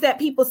the things that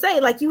people say,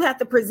 like you have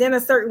to present a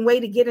certain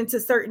way to get into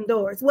certain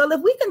doors. Well,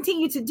 if we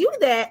continue to do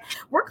that,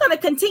 we're going to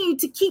continue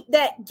to keep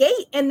that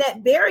gate and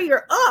that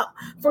barrier up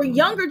for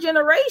younger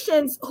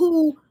generations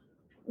who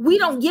we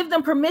don't give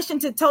them permission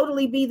to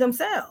totally be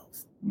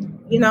themselves,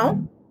 you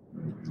know?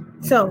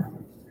 So.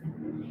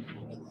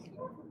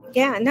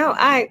 Yeah, no,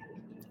 I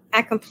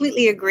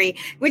completely agree.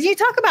 When you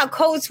talk about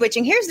code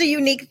switching, here's the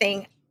unique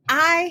thing.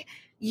 I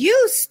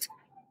used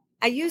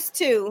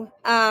to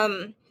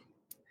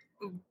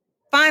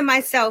find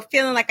myself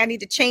feeling like I need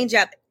to change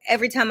up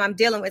every time I'm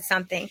dealing with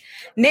something.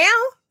 Now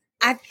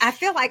I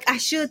feel like I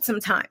should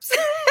sometimes.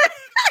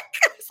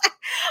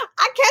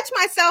 I catch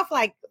myself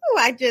like,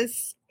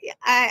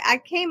 I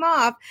came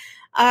off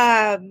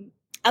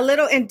a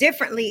little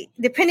indifferently,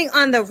 depending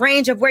on the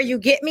range of where you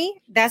get me.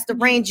 That's the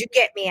range you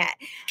get me at.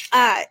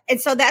 And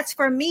so that's,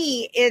 for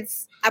me,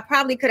 I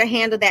probably could have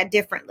handled that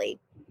differently.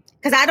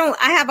 Because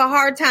I have a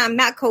hard time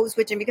not code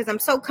switching, because I'm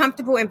so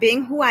comfortable in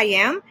being who I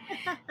am.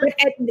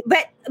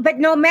 But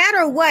no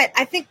matter what,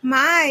 I think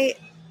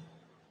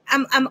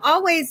I'm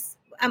always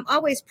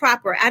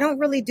proper. I don't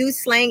really do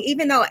slang,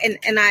 even though,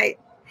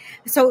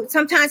 so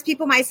sometimes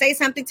people might say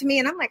something to me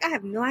and I'm like, I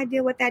have no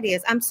idea what that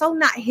is. I'm so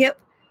not hip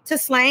to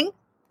slang,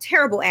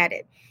 terrible at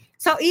it.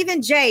 So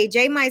even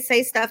Jay might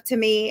say stuff to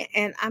me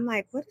and I'm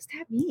like, what does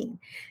that mean?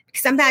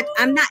 Because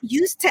I'm not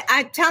used to,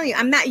 I'm telling you,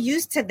 I'm not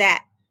used to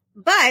that.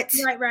 But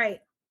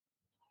right.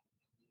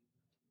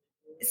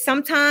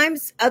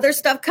 Sometimes other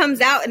stuff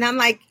comes out and I'm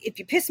like, if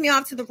you piss me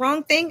off to the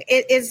wrong thing,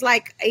 it is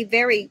like a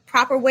very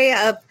proper way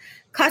of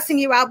cussing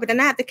you out. But then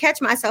I have to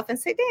catch myself and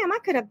say, damn, I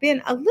could have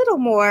been a little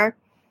more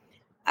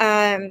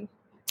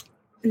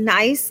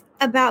nice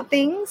about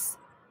things.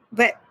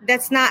 But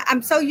that's not,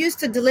 I'm so used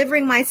to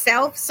delivering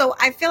myself. So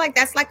I feel like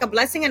that's like a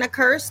blessing and a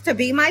curse to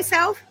be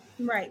myself.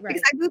 Right.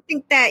 Because I do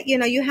think that,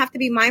 you have to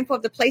be mindful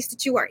of the place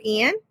that you are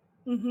in.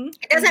 Mm-hmm.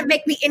 It doesn't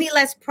make me any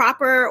less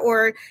proper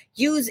or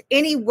use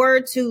any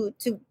word to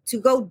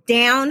go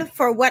down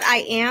for what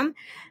I am.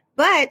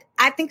 But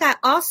I think I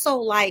also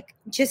like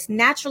just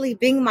naturally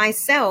being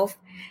myself.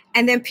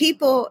 And then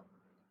people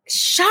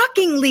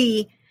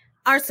shockingly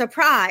are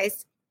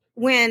surprised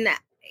when,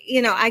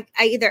 I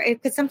either,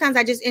 because sometimes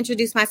I just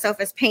introduce myself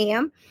as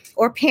Pam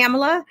or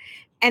Pamela.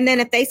 And then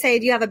if they say,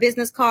 do you have a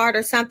business card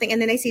or something?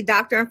 And then they see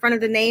doctor in front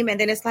of the name. And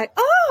then it's like,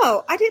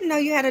 oh, I didn't know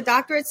you had a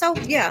doctorate. So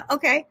yeah,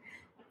 okay.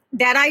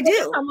 That I do.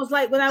 It's almost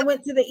like when I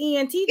went to the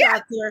ENT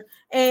doctor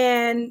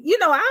and,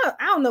 I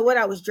don't know what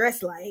I was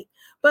dressed like,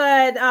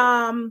 but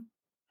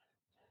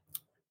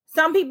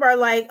some people are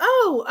like,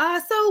 oh,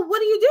 so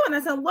what are you doing?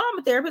 I said, well, I'm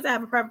a therapist. I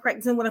have a private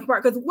practice in Woodland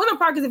Park, because Woodland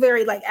Park is a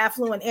very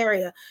affluent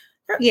area.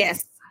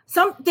 Yes.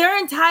 Their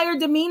entire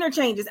demeanor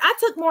changes. I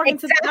took Morgan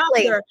to the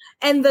doctor,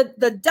 and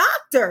the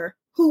doctor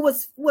who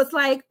was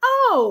like,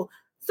 oh,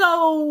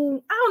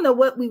 so I don't know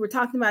what we were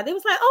talking about. They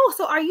was like, oh,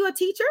 so are you a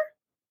teacher?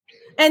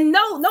 And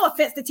no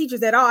offense to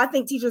teachers at all. I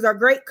think teachers are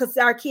great because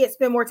our kids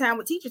spend more time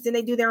with teachers than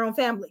they do their own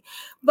family.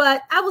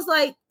 But I was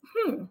like,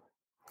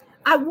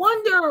 I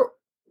wonder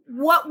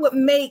what would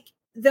make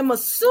them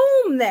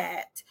assume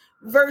that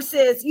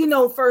versus,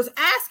 first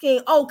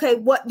asking, okay,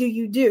 what do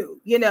you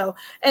do?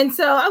 And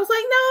so I was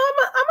like,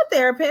 no, I'm a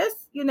therapist.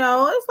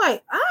 It's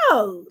like,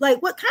 oh,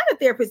 like what kind of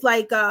therapist?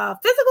 Like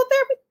physical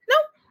therapist? No,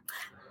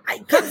 I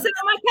could sit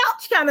on my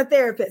couch kind of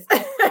therapist,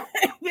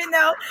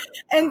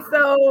 And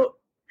so,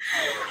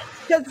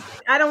 because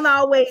I don't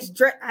always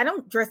dress, I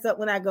don't dress up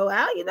when I go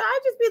out, I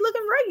just be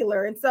looking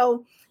regular. And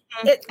so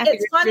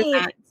it's funny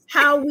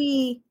how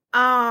we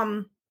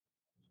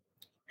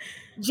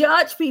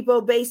judge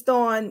people based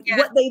on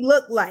what they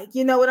look like.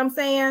 You know what I'm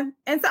saying?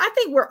 And so I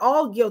think we're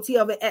all guilty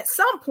of it at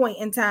some point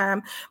in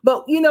time.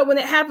 But when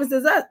it happens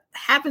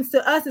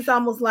to us, it's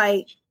almost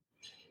like,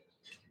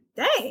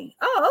 dang,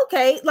 oh,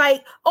 okay.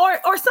 Like,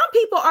 or some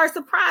people are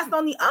surprised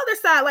on the other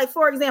side. Like,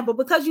 for example,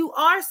 because you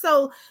are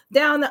so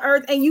down to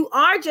earth and you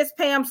are just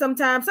Pam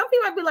sometimes, some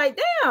people might be like,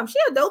 damn, she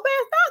a dope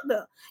ass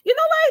doctor.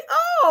 Like,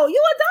 oh,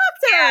 you a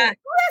doctor. Yeah.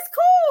 Oh, that's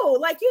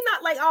cool. Like, you're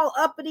not like all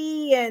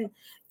uppity and,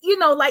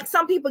 like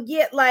some people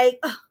get like,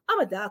 oh,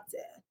 I'm a doctor.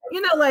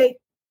 Like,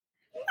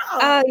 no.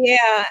 Oh,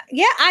 yeah.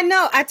 Yeah, I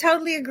know. I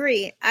totally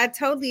agree.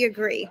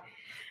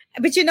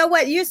 But you know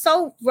what? You're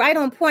so right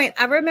on point.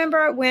 I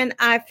remember when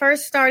I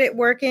first started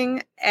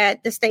working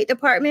at the State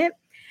Department,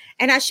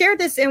 and I shared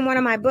this in one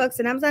of my books,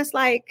 and I was just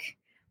like,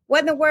 what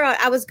in the world?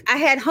 I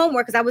had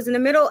homework because I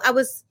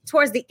was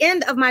towards the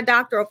end of my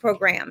doctoral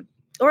program,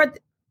 or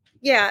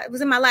it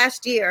was in my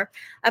last year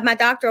of my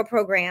doctoral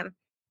program.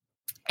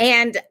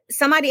 And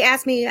somebody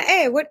asked me,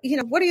 hey, what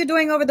are you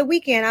doing over the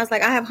weekend? I was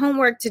like, I have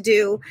homework to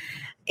do.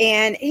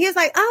 And he was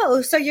like,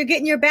 oh, so you're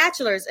getting your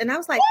bachelor's. And I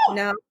was like,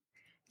 no.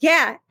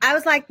 Yeah. I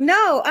was like,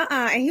 no,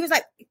 And he was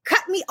like,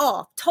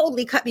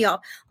 totally cut me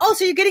off. Oh,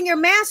 so you're getting your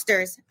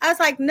master's. I was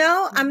like,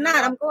 no, I'm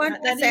not. I'm going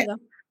to.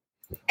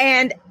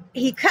 And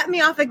he cut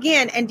me off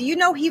again. And do you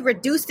know, he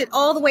reduced it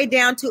all the way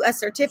down to a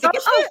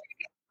certificate.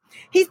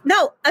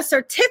 A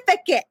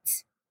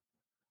certificate.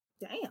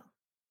 Damn.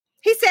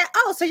 He said,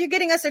 oh, so you're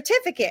getting a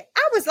certificate.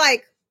 I was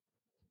like,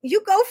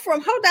 you go from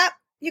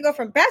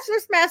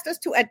bachelor's, master's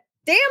to a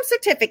damn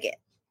certificate.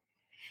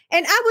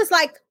 And I was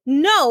like,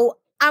 no,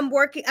 I'm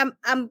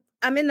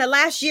in the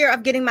last year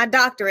of getting my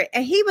doctorate.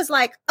 And he was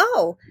like,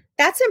 oh,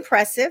 that's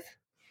impressive.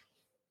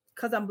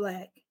 Because I'm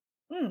Black.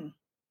 And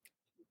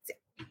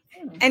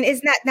is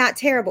that not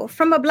terrible?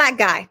 From a Black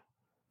guy.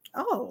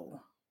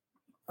 Oh,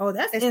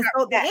 that's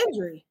insult to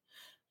injury.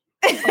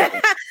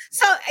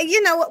 So,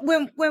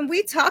 when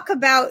we talk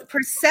about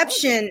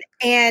perception,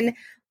 and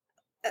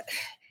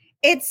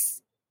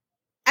it's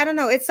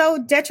so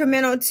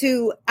detrimental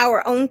to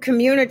our own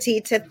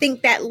community to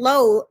think that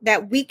low,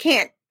 that we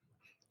can't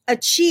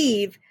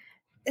achieve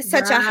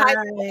such a high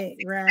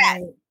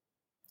success.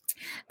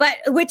 But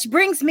which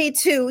brings me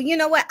to,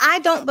 I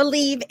don't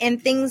believe in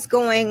things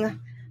going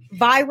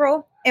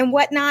viral and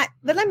whatnot.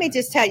 But let me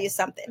just tell you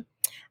something.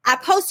 I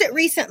posted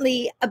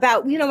recently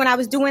about, when I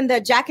was doing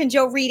the Jack and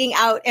Jill reading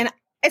out, and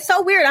it's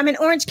so weird. I'm in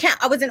Orange County.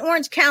 I was in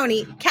Orange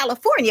County,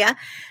 California,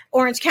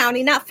 Orange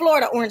County, not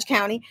Florida, Orange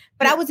County,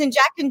 but I was in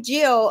Jack and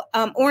Jill,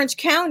 Orange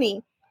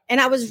County,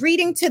 and I was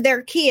reading to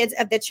their kids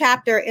of the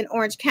chapter in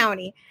Orange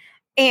County.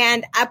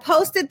 And I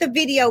posted the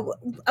video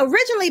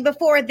originally.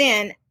 Before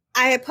then,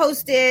 I had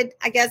posted,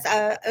 I guess,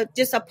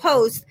 just a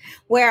post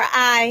where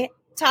I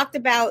talked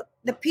about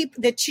the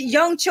people,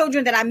 young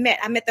children that I met.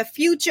 I met the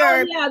future.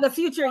 Oh, yeah, the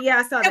future. Yeah,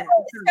 I saw that.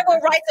 Civil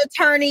rights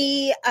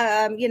attorney,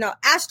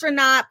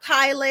 astronaut,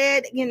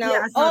 pilot,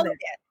 all of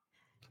that.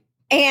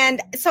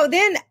 And so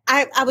then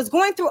I was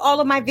going through all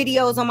of my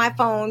videos on my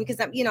phone because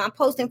I'm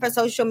posting for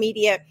social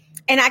media,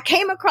 and I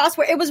came across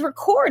where it was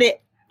recorded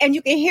and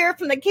you can hear it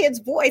from the kid's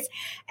voice.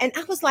 And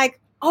I was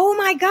like, oh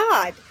my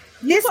God,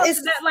 this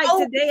is that like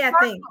so today, I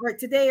think, or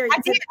today, or I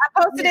did.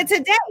 I posted it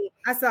today.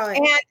 I saw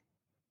it.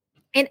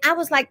 And I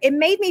was like, it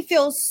made me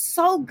feel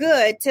so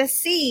good to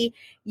see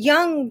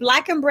young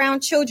Black and brown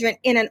children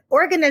in an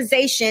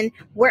organization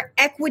where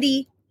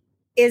equity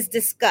is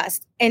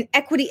discussed and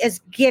equity is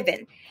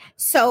given.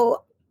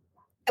 So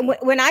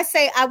when I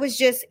say I was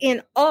just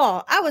in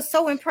awe, I was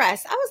so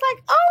impressed. I was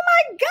like, oh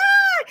my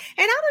God.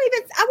 And I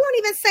won't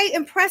even say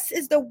impressed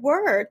is the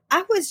word.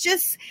 I was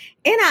just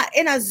in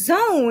a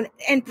zone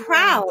and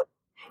proud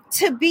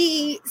to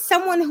be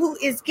someone who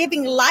is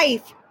giving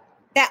life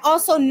that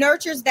also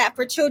nurtures that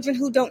for children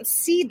who don't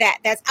see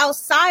that's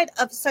outside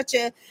of such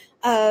an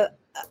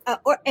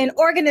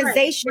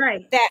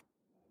organization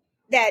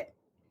that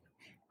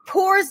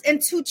pours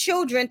into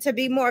children to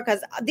be more,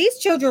 because these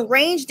children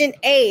ranged in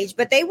age,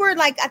 but they were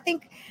like, I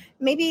think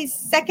maybe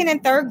second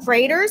and third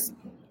graders.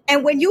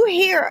 And when you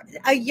hear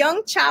a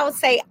young child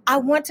say, I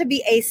want to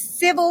be a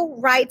civil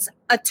rights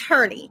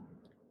attorney,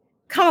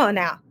 come on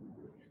now.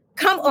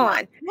 Come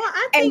on. Well,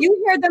 and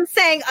you hear them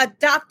saying a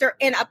doctor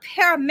and a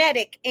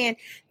paramedic and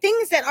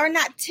things that are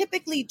not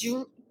typically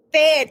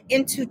fed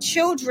into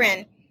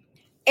children.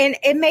 And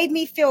it made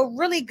me feel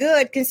really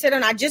good,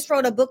 considering I just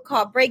wrote a book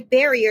called Break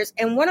Barriers.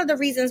 And one of the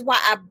reasons why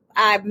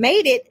I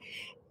made it,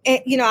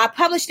 I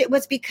published it,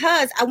 was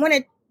because I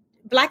wanted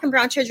Black and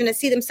brown children to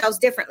see themselves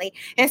differently.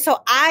 And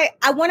so I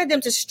wanted them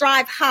to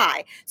strive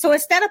high. So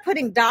instead of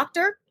putting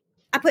doctor,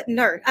 I put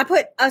nurse, I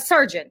put a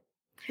surgeon.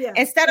 Yeah.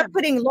 Instead of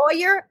putting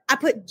lawyer, I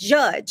put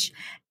judge,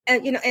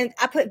 and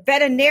I put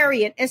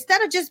veterinarian.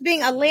 Instead of just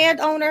being a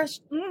landowner,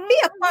 be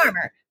a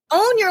farmer.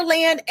 Own your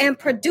land and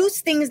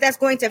produce things that's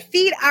going to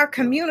feed our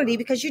community,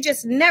 because you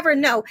just never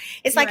know.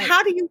 It's like,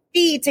 how do you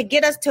feed to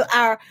get us to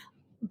our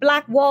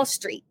Black Wall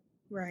Street?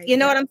 Right. You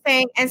know what I'm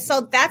saying? And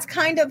so that's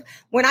kind of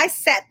when I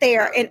sat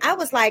there and I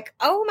was like,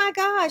 oh my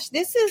gosh,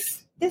 this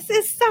is so nice.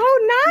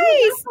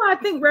 That's why I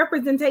think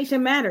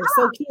representation matters.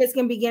 So kids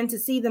can begin to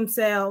see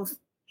themselves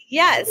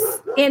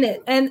in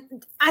it.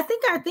 And I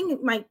think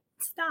it might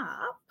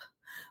stop.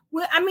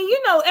 Well, I mean,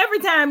 every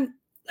time,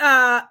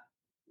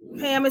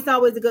 Pam, it's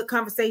always a good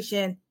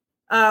conversation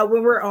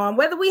when we're on,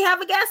 whether we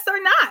have a guest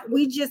or not.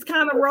 We just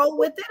kind of roll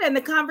with it, and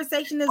the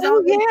conversation is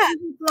always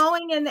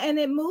flowing and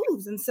it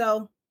moves. And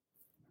so,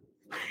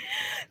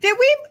 did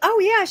we? Oh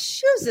yeah,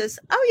 shoes.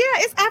 Oh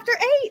yeah, it's after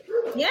 8.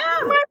 Yeah,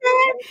 oh my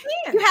God.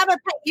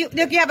 You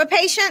have a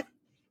patient?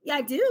 Yeah,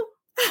 I do.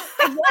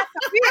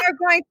 We are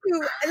going to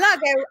look.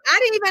 I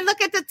didn't even look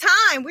at the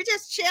time. We're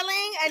just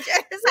chilling and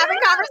just having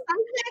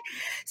conversation.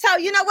 So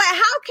you know what?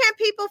 How can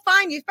people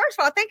find you? First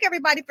of all, thank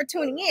everybody for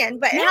tuning in.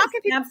 But how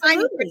can people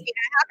find you, Christina?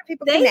 How can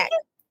people connect?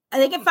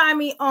 They can find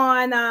me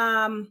on.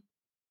 How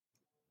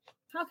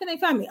can they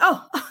find me?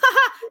 Oh,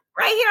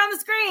 right here on the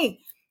screen.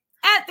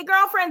 at The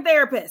Girlfriend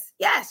Therapist.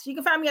 Yes, you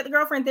can find me at The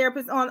Girlfriend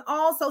Therapist on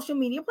all social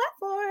media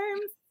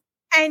platforms.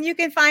 And you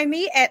can find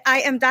me at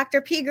I am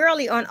Dr. P.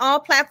 Gurley on all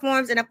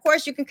platforms. And of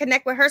course, you can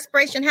connect with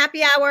Herspiration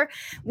Happy Hour.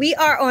 We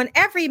are on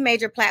every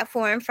major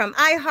platform from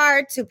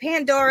iHeart to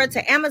Pandora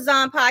to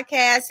Amazon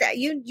Podcasts.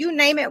 You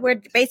name it,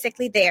 we're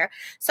basically there.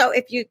 So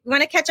if you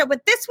want to catch up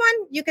with this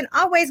one, you can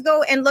always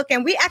go and look.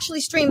 And we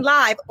actually stream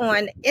live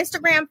on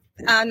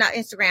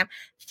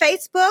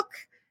Facebook,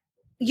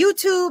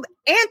 YouTube,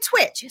 and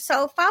Twitch.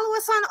 So follow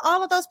us on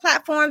all of those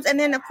platforms. And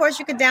then, of course,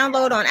 you can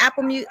download on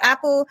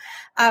Apple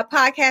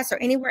Podcasts or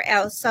anywhere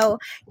else. So,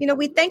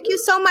 we thank you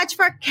so much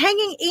for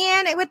hanging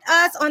in with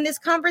us on this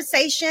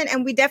conversation.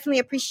 And we definitely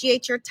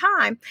appreciate your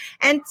time.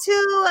 And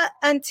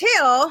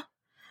until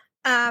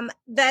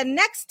the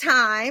next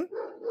time,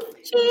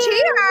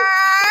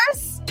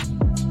 cheers.